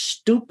that's just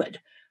stupid,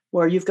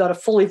 where you've got a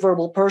fully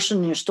verbal person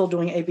and you're still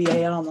doing ABA.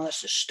 I don't know, that's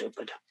just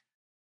stupid.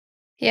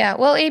 Yeah,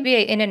 well,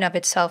 ABA in and of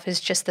itself is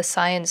just the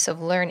science of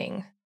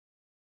learning.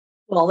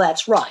 Well,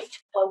 that's right.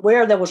 But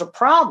where there was a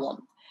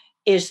problem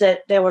is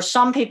that there were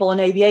some people in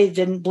ABA that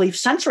didn't believe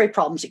sensory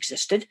problems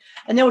existed,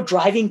 and they were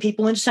driving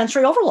people into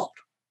sensory overload,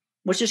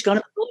 which is going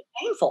to be really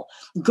painful.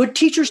 Good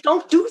teachers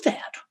don't do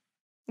that.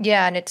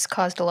 Yeah, and it's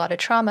caused a lot of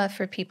trauma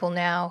for people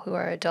now who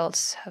are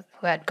adults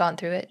who had gone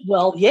through it.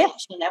 Well,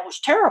 yes, and that was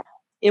terrible.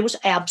 It was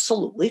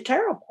absolutely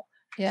terrible.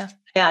 Yeah.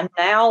 And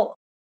now,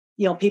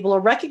 people are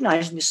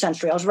recognizing the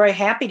sensory. I was very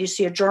happy to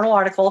see a journal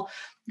article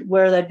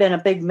where there'd been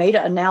a big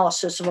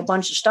meta-analysis of a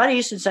bunch of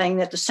studies and saying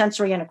that the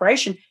sensory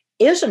integration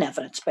is an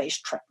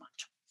evidence-based treatment.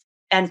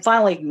 And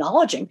finally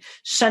acknowledging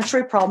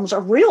sensory problems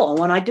are real. And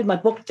when I did my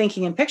book,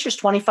 Thinking in Pictures,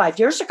 25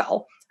 years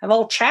ago, I have a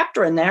whole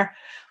chapter in there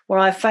where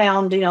I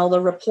found,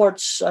 the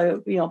reports,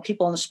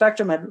 people on the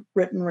spectrum had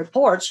written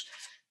reports.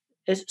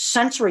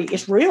 Sensory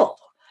is real.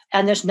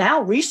 And there's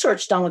now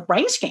research done with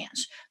brain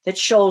scans that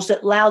shows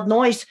that loud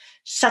noise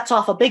sets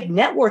off a big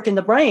network in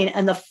the brain,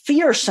 and the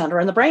fear center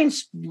in the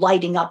brain's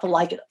lighting up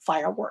like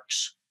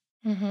fireworks.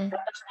 Mm-hmm. That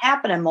doesn't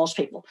happen in most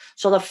people.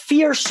 So the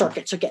fear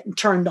circuits are getting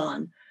turned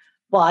on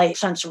by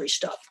sensory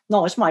stuff.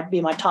 No, this might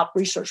be my top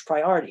research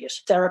priority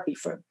is therapy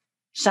for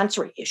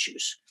sensory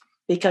issues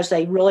because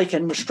they really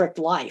can restrict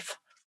life.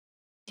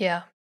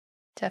 Yeah,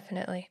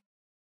 definitely.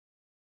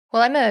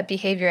 Well, I'm a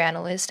behavior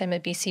analyst. I'm a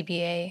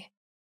BCBA,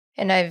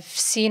 and I've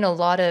seen a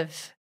lot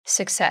of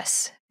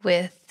success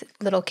with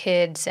little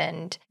kids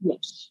and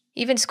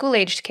even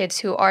school-aged kids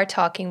who are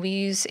talking. We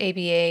use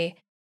ABA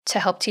to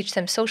help teach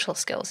them social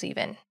skills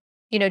even.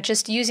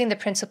 Just using the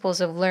principles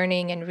of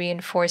learning and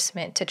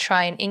reinforcement to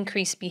try and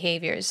increase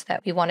behaviors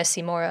that we want to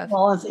see more of.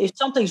 Well, if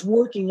something's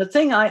working, the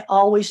thing I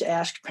always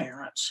ask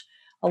parents,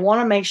 I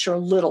want to make sure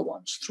little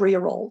ones,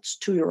 3-year-olds,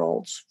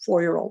 2-year-olds,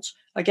 4-year-olds,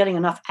 are getting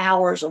enough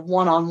hours of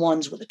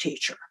one-on-ones with a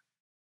teacher.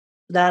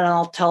 That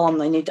I'll tell them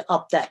they need to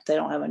up that. They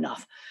don't have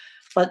enough.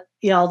 But,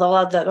 they'll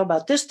have that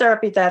about this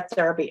therapy, that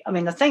therapy. I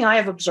mean, the thing I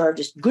have observed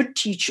is good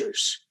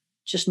teachers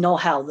just know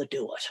how to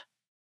do it.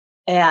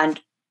 And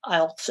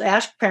I'll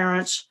ask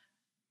parents,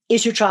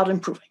 is your child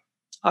improving?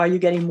 Are you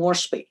getting more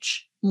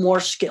speech, more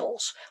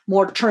skills,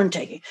 more turn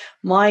taking?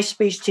 My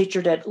speech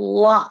teacher did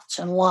lots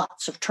and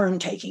lots of turn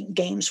taking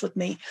games with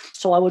me.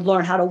 So I would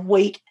learn how to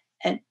wait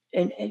and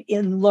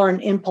learn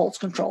impulse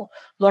control,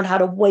 learn how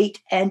to wait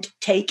and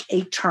take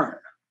a turn.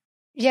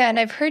 Yeah, and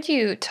I've heard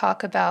you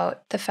talk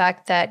about the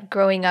fact that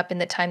growing up in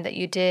the time that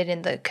you did,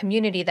 in the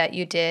community that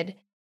you did,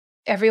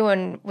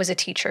 everyone was a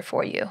teacher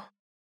for you.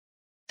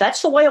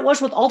 That's the way it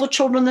was with all the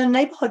children in the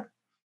neighborhood.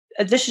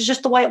 This is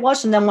just the way it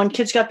was. And then when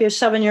kids got to be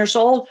 7 years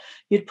old,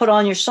 you'd put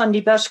on your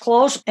Sunday best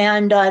clothes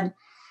and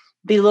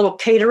be little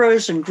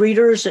caterers and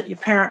greeters at your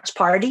parents'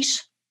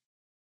 parties.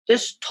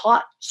 This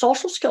taught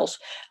social skills.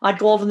 I'd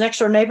go over the next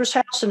door neighbor's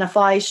house, and if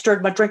I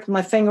stirred my drink with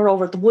my finger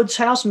over at the Wood's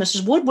house,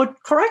 Mrs. Wood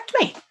would correct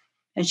me.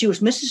 And she was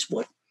Mrs.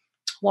 Wood.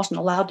 Wasn't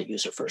allowed to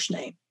use her first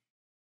name.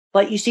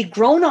 But you see,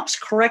 grown-ups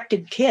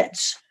corrected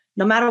kids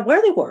no matter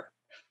where they were.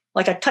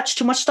 Like I touched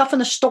too much stuff in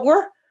the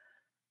store,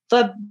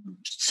 the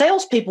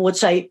salespeople would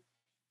say,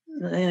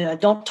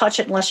 don't touch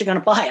it unless you're going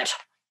to buy it.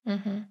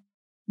 Mm-hmm.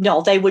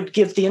 No, they would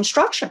give the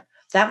instruction.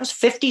 That was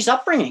 50s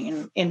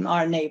upbringing in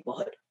our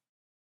neighborhood.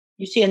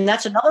 You see, and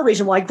that's another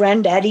reason why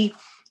Granddaddy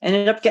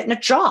ended up getting a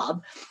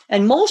job.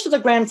 And most of the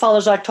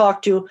grandfathers I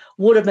talked to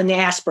would have been the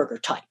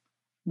Asperger type,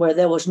 where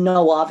there was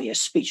no obvious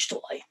speech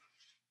delay.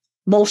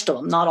 Most of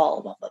them, not all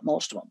of them, but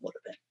most of them would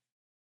have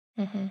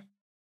been. Mm-hmm.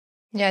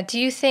 Yeah. Do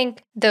you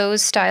think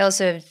those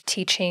styles of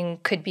teaching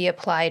could be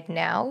applied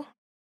now?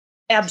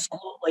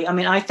 Absolutely. I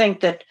mean, I think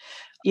that,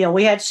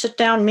 we had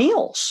sit-down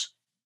meals.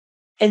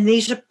 And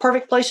these are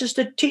perfect places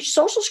to teach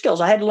social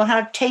skills. I had to learn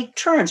how to take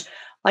turns.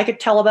 I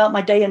could tell about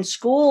my day in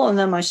school, and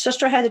then my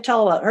sister had to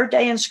tell about her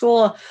day in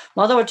school.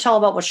 Mother would tell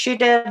about what she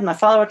did, and my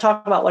father would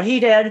talk about what he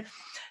did.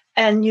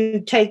 And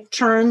you take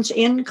turns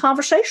in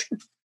conversation.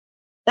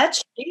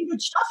 That's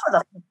good stuff for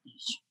the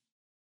 50s.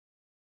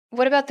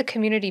 What about the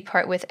community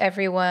part with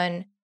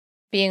everyone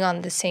being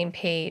on the same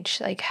page?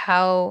 Like,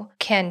 how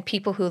can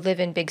people who live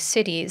in big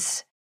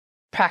cities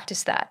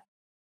practice that?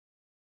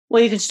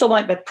 Well, you can still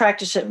might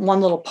practice it in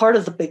one little part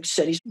of the big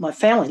cities. My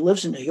family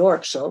lives in New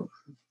York, so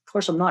of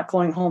course I'm not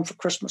going home for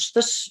Christmas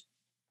this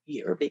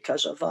year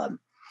because of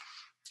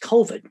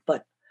COVID.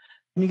 But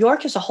New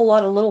York has a whole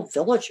lot of little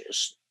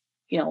villages.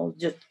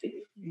 You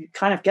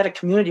kind of get a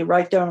community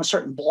right there on a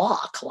certain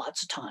block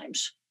lots of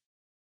times.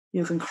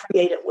 You can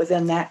create it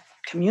within that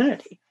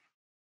community.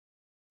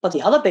 But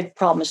the other big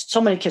problem is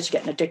so many kids are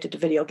getting addicted to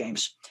video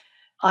games.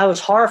 I was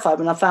horrified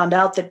when I found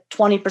out that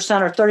 20%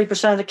 or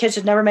 30% of the kids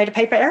had never made a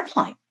paper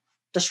airplane.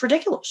 That's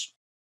ridiculous.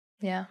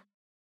 Yeah.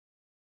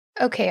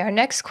 Okay, our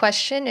next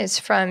question is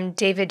from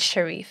David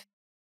Sharif.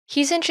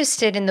 He's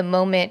interested in the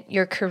moment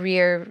your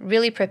career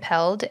really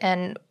propelled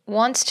and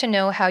wants to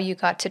know how you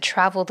got to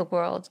travel the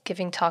world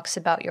giving talks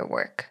about your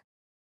work.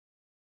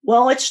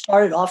 Well, it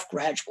started off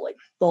gradually.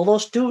 Well,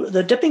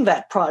 the Dipping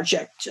Vat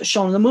project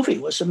shown in the movie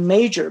was a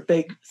major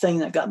big thing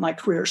that got my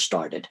career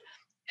started.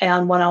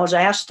 And when I was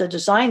asked to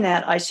design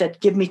that, I said,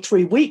 give me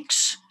 3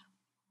 weeks,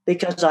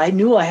 because I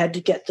knew I had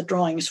to get the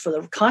drawings for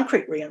the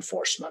concrete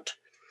reinforcement.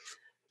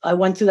 I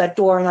went through that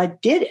door and I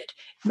did it.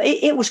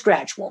 It was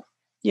gradual.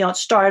 It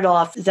started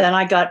off, then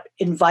I got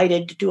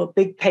invited to do a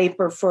big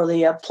paper for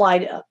the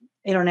applied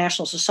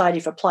International Society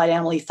for Applied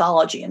Animal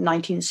Ethology in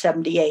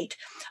 1978.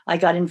 I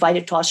got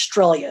invited to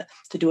Australia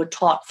to do a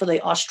talk for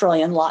the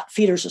Australian Lot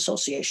Feeders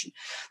Association.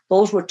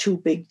 Those were two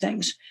big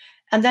things.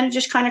 And then it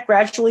just kind of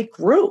gradually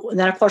grew. And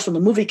then, of course, when the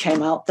movie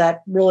came out,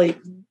 that really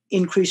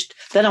increased.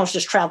 Then I was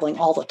just traveling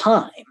all the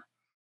time.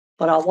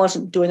 But I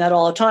wasn't doing that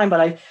all the time.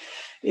 But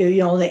in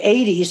the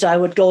 80s, I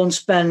would go and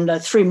spend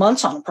 3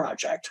 months on a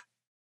project,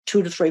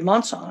 2 to 3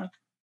 months on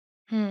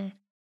it.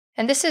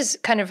 And this is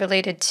kind of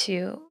related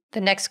to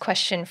the next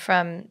question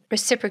from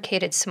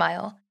Reciprocated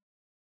Smile.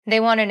 They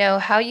want to know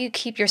how you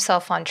keep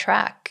yourself on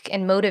track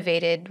and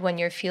motivated when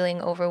you're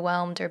feeling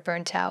overwhelmed or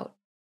burnt out.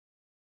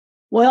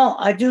 Well,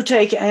 I do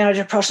take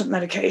antidepressant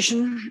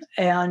medication,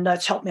 and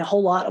that's helped me a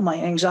whole lot of my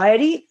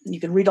anxiety. You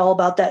can read all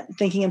about that in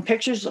Thinking in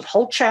Pictures, a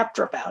whole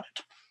chapter about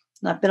it.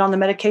 And I've been on the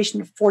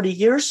medication for 40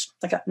 years.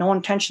 I got no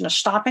intention of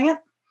stopping it.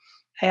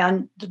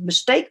 And the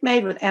mistake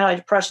made with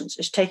antidepressants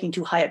is taking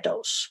too high a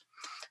dose.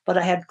 But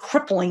I had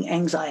crippling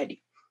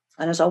anxiety.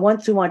 And as I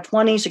went through my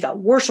 20s, it got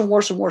worse and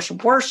worse and worse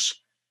and worse.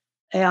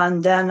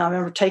 And then I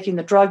remember taking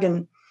the drug,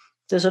 and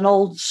there's an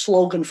old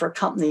slogan for a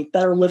company,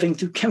 better living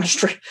through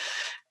chemistry.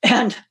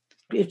 And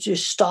it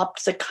just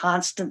stopped the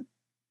constant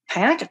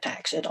panic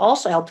attacks. It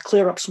also helped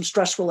clear up some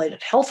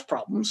stress-related health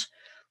problems,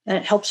 and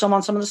it helped some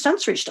on some of the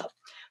sensory stuff.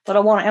 But I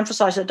want to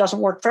emphasize that it doesn't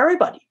work for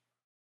everybody.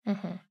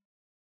 Mm-hmm.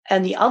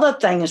 And the other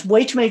thing is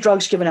way too many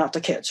drugs given out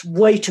to kids.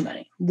 Way too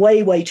many.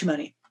 Way, way too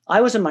many.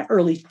 I was in my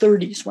early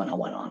 30s when I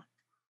went on.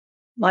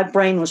 My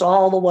brain was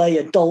all the way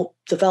adult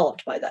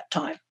developed by that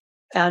time.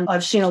 And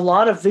I've seen a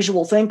lot of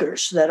visual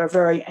thinkers that are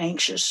very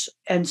anxious.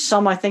 And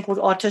some, I think, were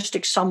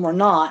autistic, some were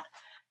not.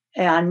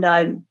 And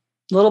a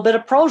little bit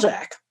of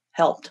Prozac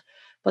helped.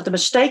 But the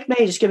mistake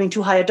made is giving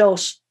too high a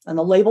dose. And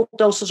the labeled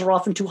doses are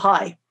often too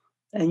high.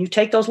 And you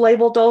take those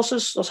labeled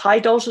doses, those high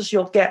doses,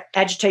 you'll get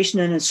agitation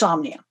and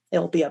insomnia.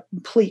 It'll be a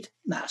complete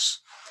mess.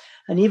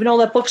 And even though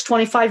that book's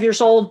 25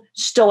 years old,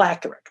 still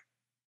accurate.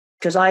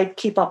 Because I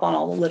keep up on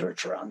all the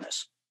literature on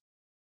this.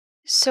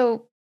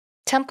 So,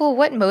 Temple,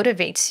 what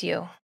motivates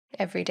you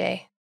every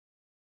day?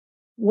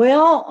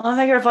 Well, I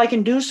figure if I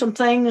can do some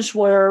things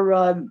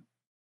where,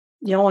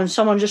 when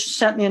someone just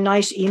sent me a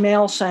nice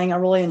email saying I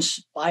really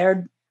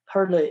inspired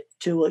her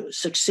to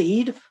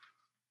succeed,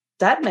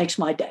 that makes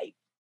my day.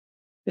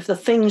 If the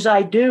things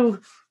I do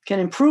can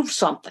improve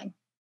something,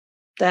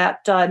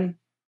 that,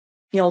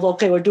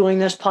 okay, we're doing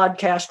this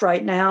podcast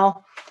right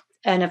now,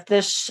 and if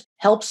this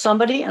helps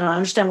somebody, and I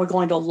understand we're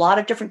going to a lot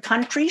of different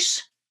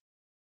countries,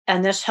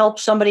 and this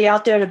helps somebody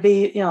out there to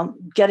be,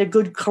 get a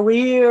good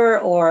career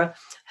or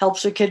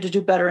helps a kid to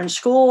do better in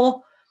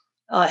school,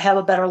 have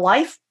a better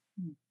life,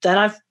 then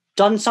I've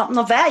done something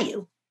of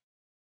value.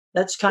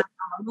 That's kind of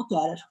how I look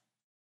at it.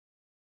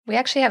 We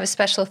actually have a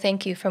special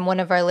thank you from one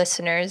of our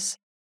listeners,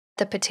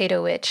 the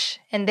Potato Witch,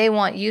 and they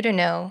want you to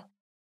know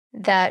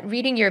that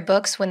reading your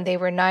books when they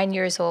were 9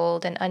 years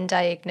old and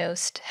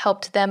undiagnosed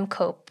helped them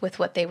cope with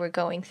what they were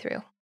going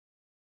through.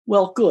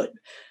 Well, good.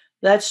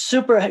 That's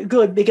super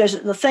good,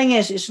 because the thing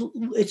is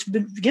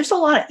it gives a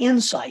lot of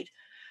insight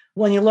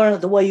when you learn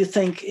that the way you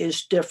think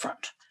is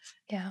different.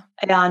 Yeah.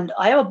 And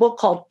I have a book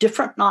called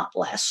Different, Not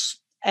Less,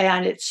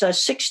 and it's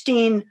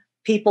 16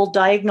 people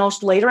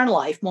diagnosed later in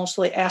life,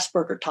 mostly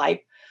Asperger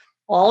type,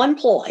 all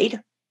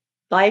employed,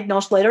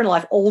 diagnosed later in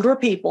life, older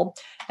people.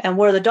 And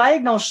where the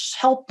diagnosis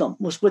helped them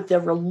was with their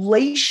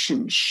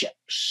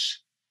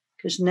relationships,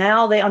 because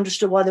now they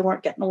understood why they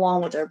weren't getting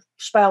along with their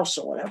spouse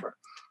or whatever.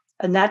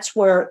 And that's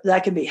where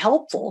that can be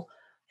helpful.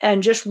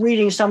 And just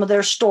reading some of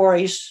their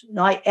stories, and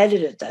I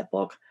edited that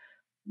book,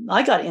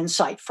 I got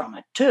insight from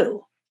it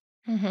too.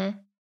 Mm-hmm.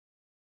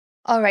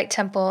 All right,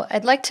 Temple,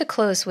 I'd like to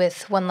close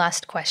with one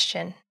last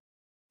question.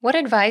 What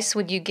advice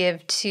would you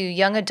give to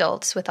young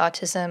adults with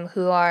autism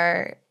who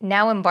are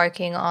now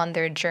embarking on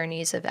their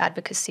journeys of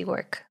advocacy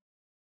work?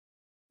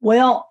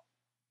 Well,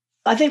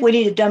 I think we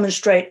need to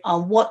demonstrate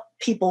on what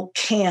people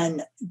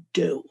can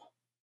do.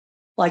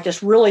 Like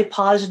this really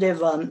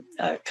positive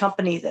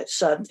company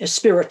that's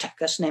Spiritech,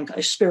 that's the name,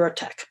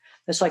 Spiritech.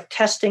 It's like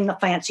testing the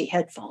fancy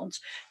headphones,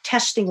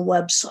 testing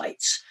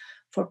websites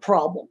for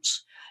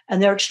problems.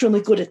 And they're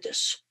extremely good at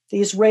this.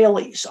 The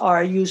Israelis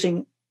are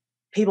using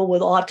people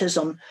with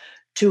autism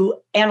to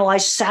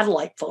analyze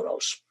satellite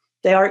photos.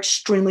 They are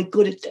extremely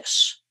good at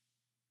this.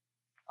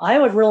 I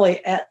would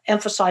really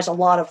emphasize a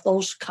lot of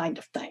those kind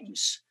of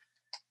things.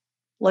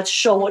 Let's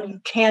show what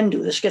you can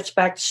do. This gets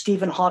back to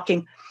Stephen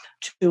Hawking,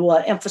 to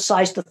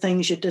emphasize the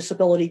things your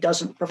disability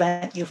doesn't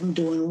prevent you from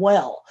doing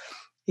well.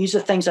 These are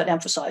things that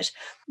emphasize.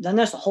 Then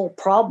there's the whole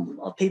problem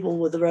of people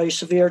with very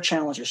severe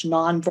challenges,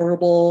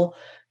 nonverbal,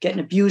 getting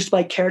abused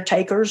by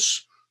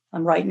caretakers.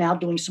 I'm right now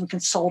doing some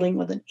consulting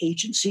with an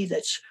agency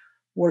that's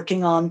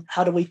working on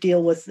how do we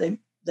deal with them.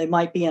 They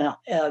might be in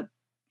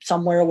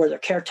somewhere where their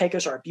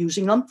caretakers are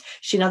abusing them.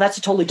 See, now that's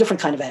a totally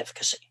different kind of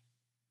advocacy.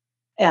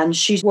 And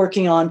she's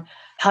working on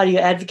how do you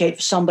advocate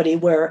for somebody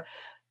where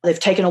they've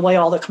taken away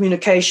all the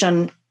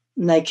communication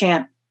and they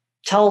can't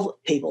tell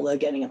people they're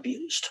getting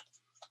abused.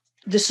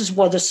 This is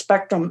where the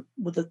spectrum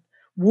with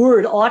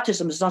word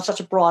autism is not such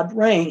a broad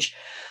range,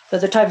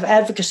 that the type of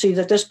advocacy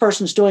that this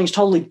person's doing is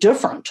totally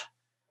different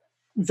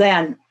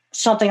than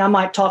something I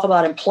might talk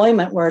about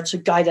employment, where it's a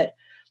guy that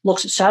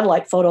looks at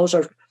satellite photos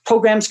or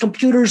programs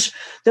computers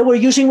that we're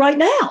using right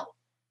now.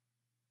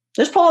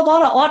 There's probably a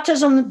lot of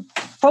autism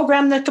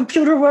program the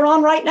computer we're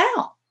on right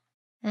now.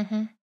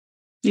 Mm-hmm.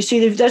 You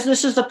see,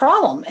 this is the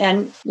problem.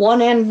 And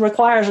one end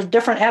requires a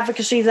different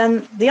advocacy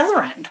than the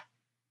other end.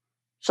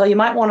 So you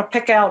might want to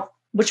pick out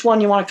which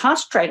one you want to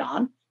concentrate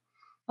on.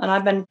 And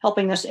I've been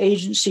helping this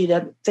agency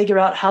to figure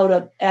out how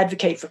to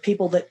advocate for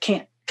people that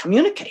can't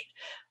communicate.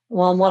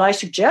 Well, what I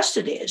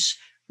suggested is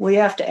we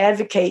have to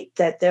advocate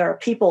that there are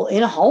people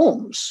in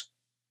homes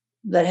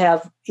that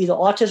have either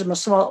autism or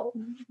some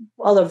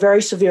other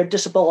very severe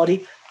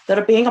disability that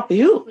are being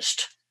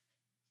abused.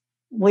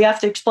 We have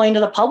to explain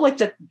to the public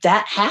that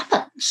that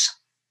happens.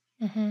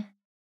 Mm-hmm.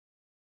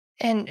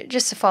 And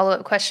just a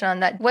follow-up question on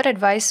that, what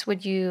advice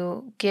would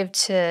you give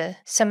to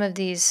some of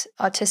these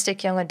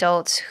autistic young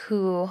adults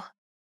who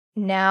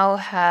now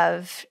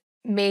have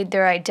made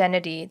their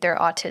identity their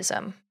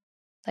autism,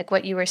 like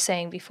what you were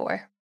saying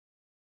before?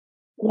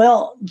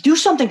 Well, do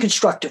something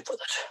constructive with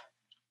it.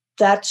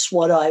 That's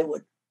what I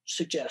would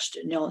suggest.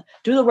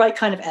 Do the right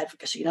kind of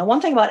advocacy. Now,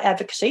 one thing about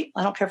advocacy,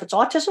 I don't care if it's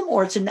autism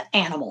or it's in the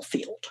animal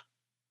field.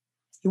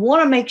 You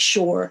want to make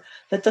sure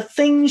that the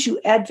things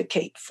you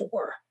advocate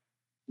for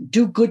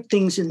do good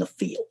things in the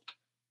field.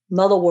 In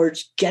other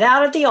words, get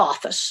out of the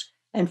office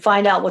and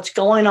find out what's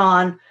going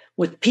on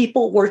with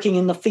people working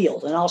in the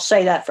field. And I'll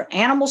say that for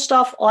animal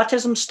stuff,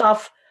 autism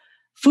stuff,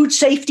 food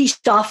safety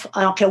stuff,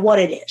 I don't care what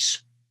it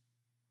is.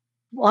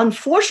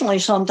 Unfortunately,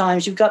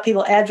 sometimes you've got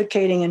people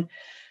advocating and,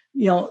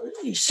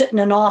 sitting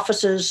in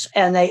offices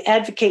and they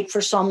advocate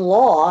for some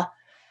law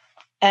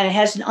and it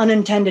has an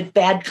unintended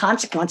bad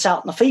consequence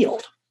out in the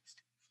field.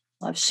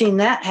 I've seen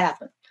that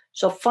happen.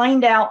 So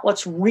find out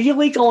what's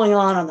really going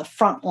on the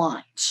front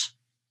lines.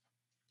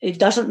 It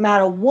doesn't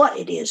matter what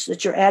it is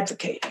that you're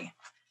advocating.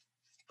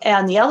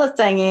 And the other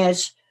thing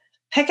is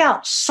pick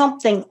out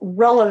something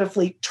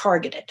relatively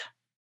targeted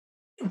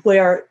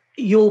where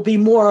you'll be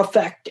more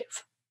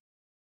effective.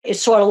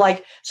 It's sort of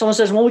like someone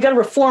says, well, we got to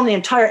reform the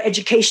entire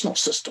educational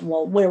system.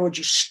 Well, where would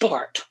you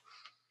start?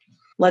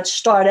 Let's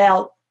start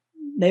out.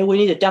 Maybe we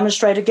need to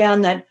demonstrate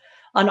again that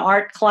an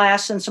art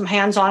class and some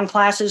hands-on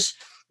classes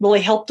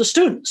really help the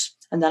students.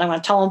 And then I'm going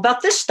to tell them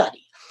about this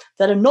study,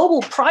 that a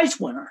Nobel Prize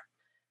winner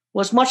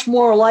was much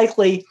more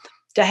likely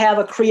to have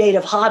a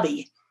creative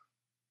hobby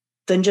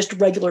than just a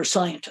regular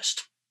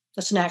scientist.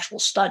 That's an actual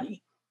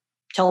study.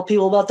 Tell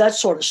people about that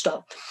sort of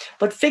stuff.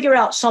 But figure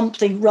out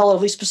something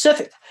relatively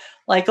specific.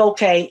 Like,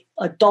 okay,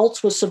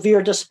 adults with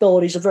severe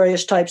disabilities of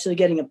various types that are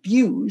getting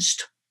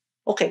abused.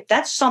 Okay,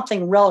 that's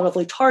something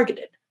relatively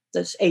targeted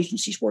that this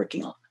agency's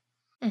working on.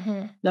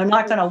 Mm-hmm. They're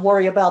not going to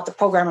worry about the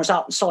programmers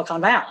out in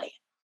Silicon Valley.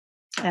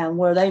 And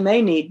where they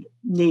may need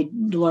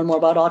to learn more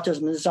about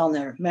autism is on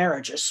their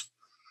marriages.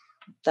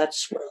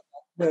 That's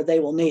where they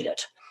will need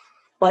it.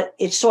 But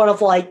it's sort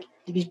of like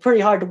it'd be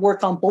pretty hard to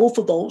work on both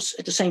of those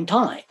at the same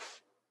time.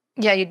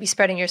 Yeah, you'd be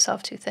spreading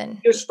yourself too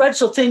thin. You're spread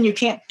so thin you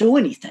can't do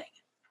anything.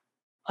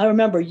 I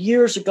remember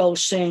years ago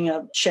seeing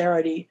a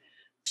charity,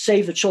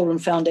 Save the Children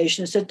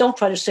Foundation, that said, don't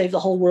try to save the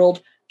whole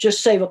world,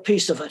 just save a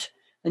piece of it.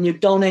 And you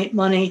donate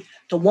money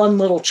to one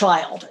little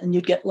child and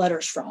you'd get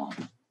letters from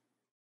them.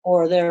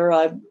 Or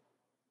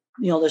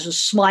there's a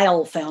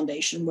Smile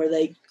Foundation where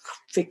they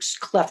fix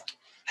cleft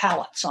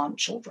palates on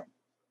children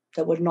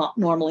that would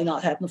normally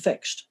not have them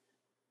fixed.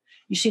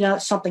 You see, now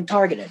it's something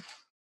targeted.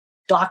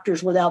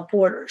 Doctors Without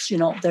Borders,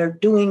 they're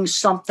doing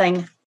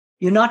something.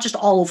 You're not just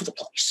all over the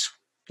place.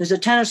 There's a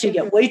tendency to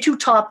get way too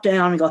top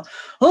down and go,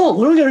 oh,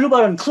 what are we going to do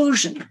about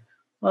inclusion?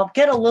 Well,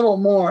 get a little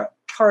more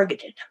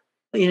targeted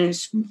in a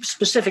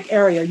specific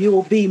area. You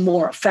will be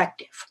more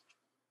effective.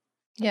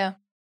 Yeah.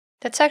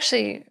 That's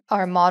actually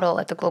our model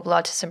at the Global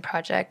Autism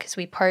Project, because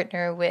we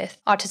partner with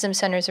autism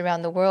centers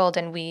around the world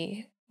and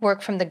we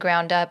work from the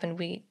ground up and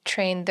we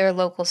train their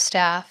local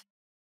staff.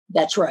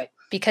 That's right.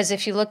 Because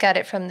if you look at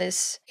it from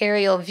this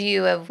aerial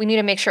view of we need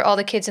to make sure all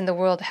the kids in the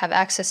world have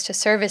access to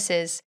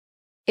services,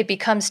 it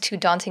becomes too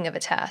daunting of a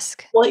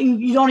task. Well,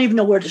 you don't even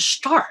know where to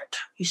start.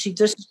 You see,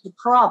 this is the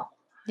problem.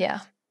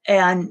 Yeah.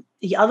 And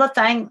the other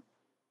thing,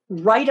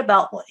 write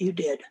about what you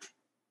did.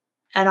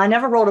 And I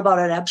never wrote about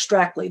it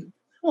abstractly.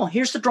 Well,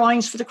 here's the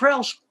drawings for the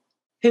corrals.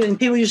 And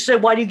people used to say,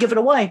 why do you give it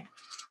away?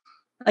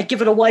 I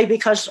give it away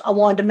because I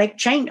wanted to make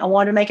change. I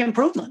wanted to make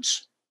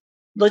improvements.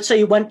 Let's say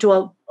you went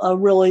to a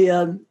really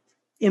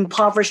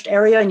impoverished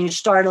area and you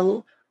started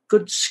a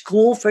good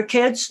school for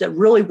kids that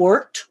really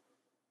worked,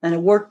 and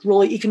it worked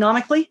really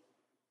economically.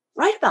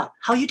 Write about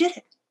how you did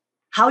it,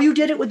 how you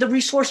did it with the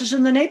resources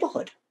in the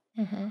neighborhood.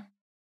 Mm-hmm.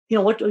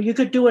 What you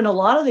could do in a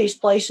lot of these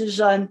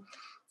places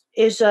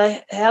is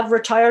have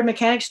retired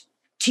mechanics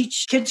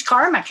teach kids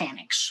car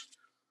mechanics.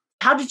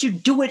 How did you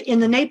do it in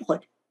the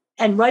neighborhood?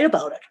 And write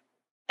about it.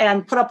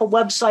 And put up a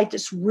website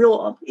that's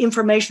real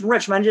information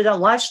rich. I did it on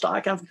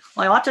livestock.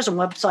 My autism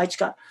website's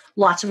got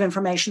lots of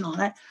information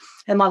on it.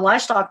 And my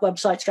livestock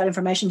website's got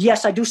information.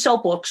 Yes, I do sell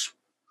books.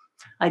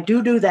 I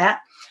do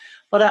that.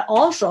 But I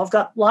also have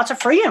got lots of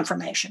free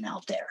information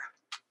out there.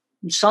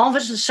 And some of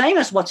it's the same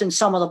as what's in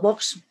some of the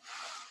books.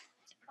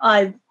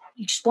 I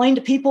explain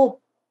to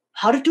people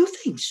how to do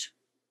things.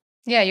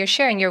 Yeah, you're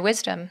sharing your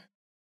wisdom.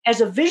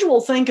 As a visual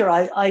thinker,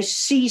 I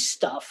see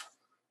stuff.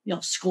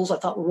 Schools I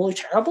thought were really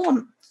terrible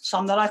and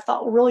some that I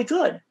thought were really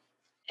good.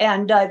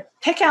 And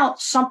pick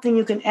out something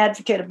you can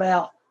advocate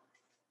about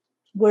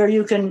where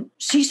you can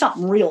see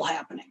something real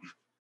happening.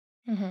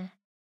 Mm-hmm.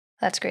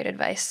 That's great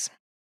advice.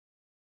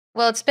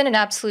 Well, it's been an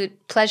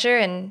absolute pleasure,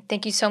 and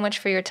thank you so much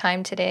for your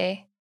time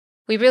today.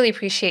 We really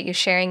appreciate you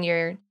sharing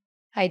your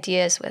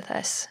ideas with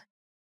us.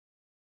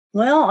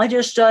 Well, I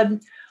just I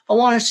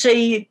want to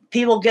see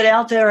people get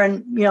out there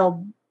and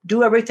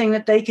do everything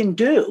that they can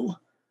do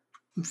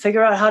and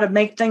figure out how to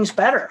make things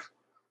better.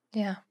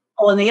 Yeah.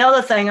 Oh, and the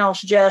other thing I'll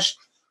suggest,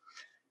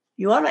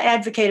 you want to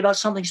advocate about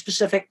something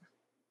specific.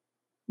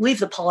 Leave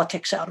the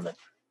politics out of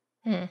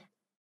it.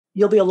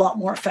 You'll be a lot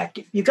more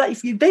effective. You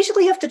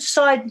basically have to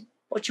decide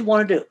what you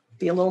want to do.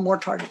 Be a little more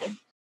targeted.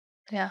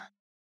 Yeah.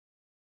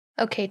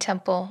 Okay,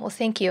 Temple. Well,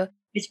 thank you.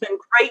 It's been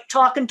great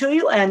talking to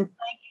you, and thank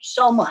you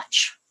so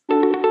much.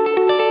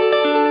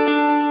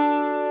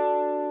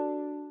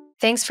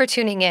 Thanks for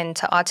tuning in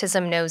to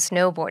Autism Knows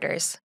No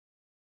Borders.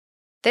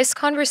 This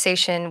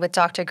conversation with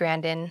Dr.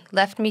 Grandin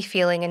left me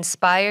feeling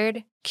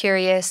inspired,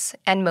 curious,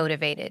 and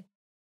motivated.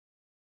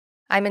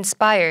 I'm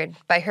inspired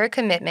by her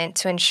commitment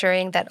to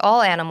ensuring that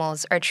all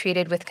animals are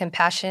treated with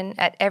compassion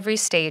at every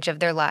stage of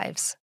their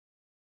lives.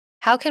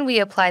 How can we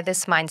apply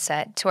this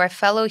mindset to our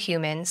fellow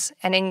humans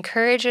and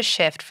encourage a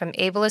shift from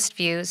ableist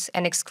views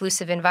and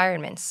exclusive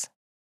environments?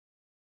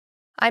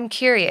 I'm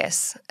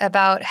curious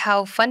about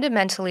how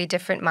fundamentally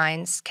different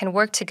minds can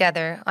work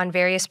together on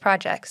various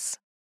projects.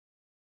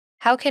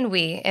 How can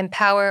we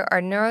empower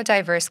our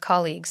neurodiverse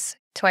colleagues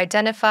to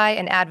identify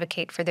and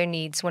advocate for their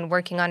needs when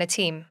working on a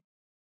team?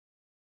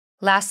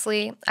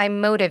 Lastly, I'm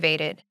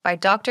motivated by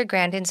Dr.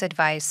 Grandin's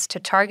advice to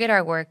target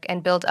our work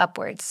and build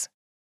upwards.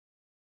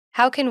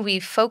 How can we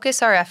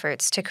focus our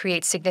efforts to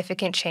create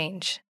significant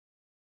change?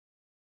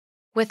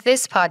 With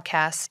this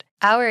podcast,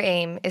 our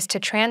aim is to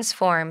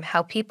transform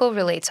how people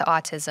relate to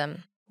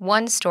autism,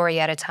 one story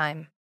at a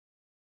time.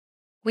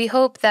 We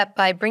hope that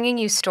by bringing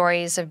you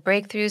stories of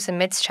breakthroughs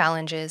amidst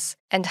challenges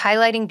and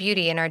highlighting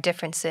beauty in our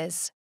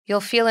differences, you'll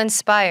feel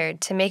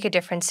inspired to make a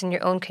difference in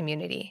your own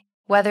community,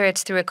 whether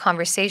it's through a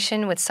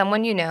conversation with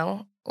someone you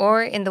know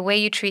or in the way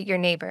you treat your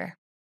neighbor.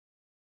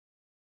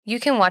 You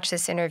can watch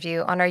this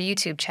interview on our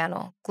YouTube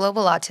channel,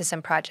 Global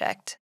Autism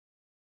Project.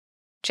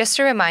 Just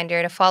a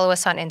reminder to follow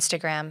us on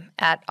Instagram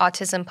at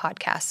Autism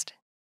Podcast.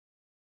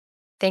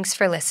 Thanks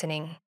for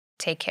listening.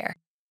 Take care.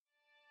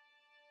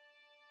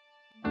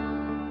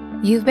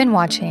 You've been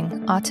watching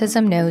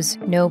Autism Knows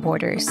No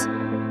Borders.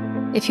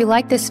 If you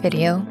like this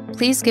video,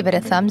 please give it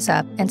a thumbs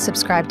up and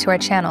subscribe to our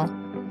channel.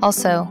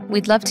 Also,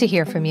 we'd love to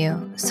hear from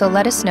you, so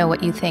let us know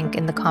what you think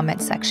in the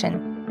comment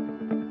section.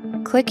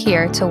 Click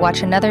here to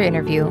watch another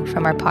interview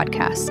from our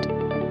podcast.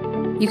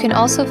 You can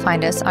also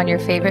find us on your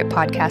favorite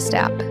podcast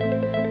app.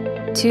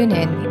 Tune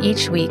in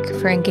each week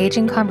for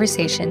engaging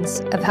conversations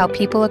of how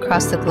people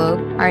across the globe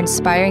are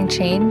inspiring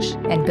change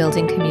and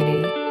building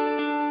community.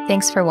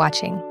 Thanks for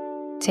watching.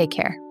 Take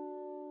care.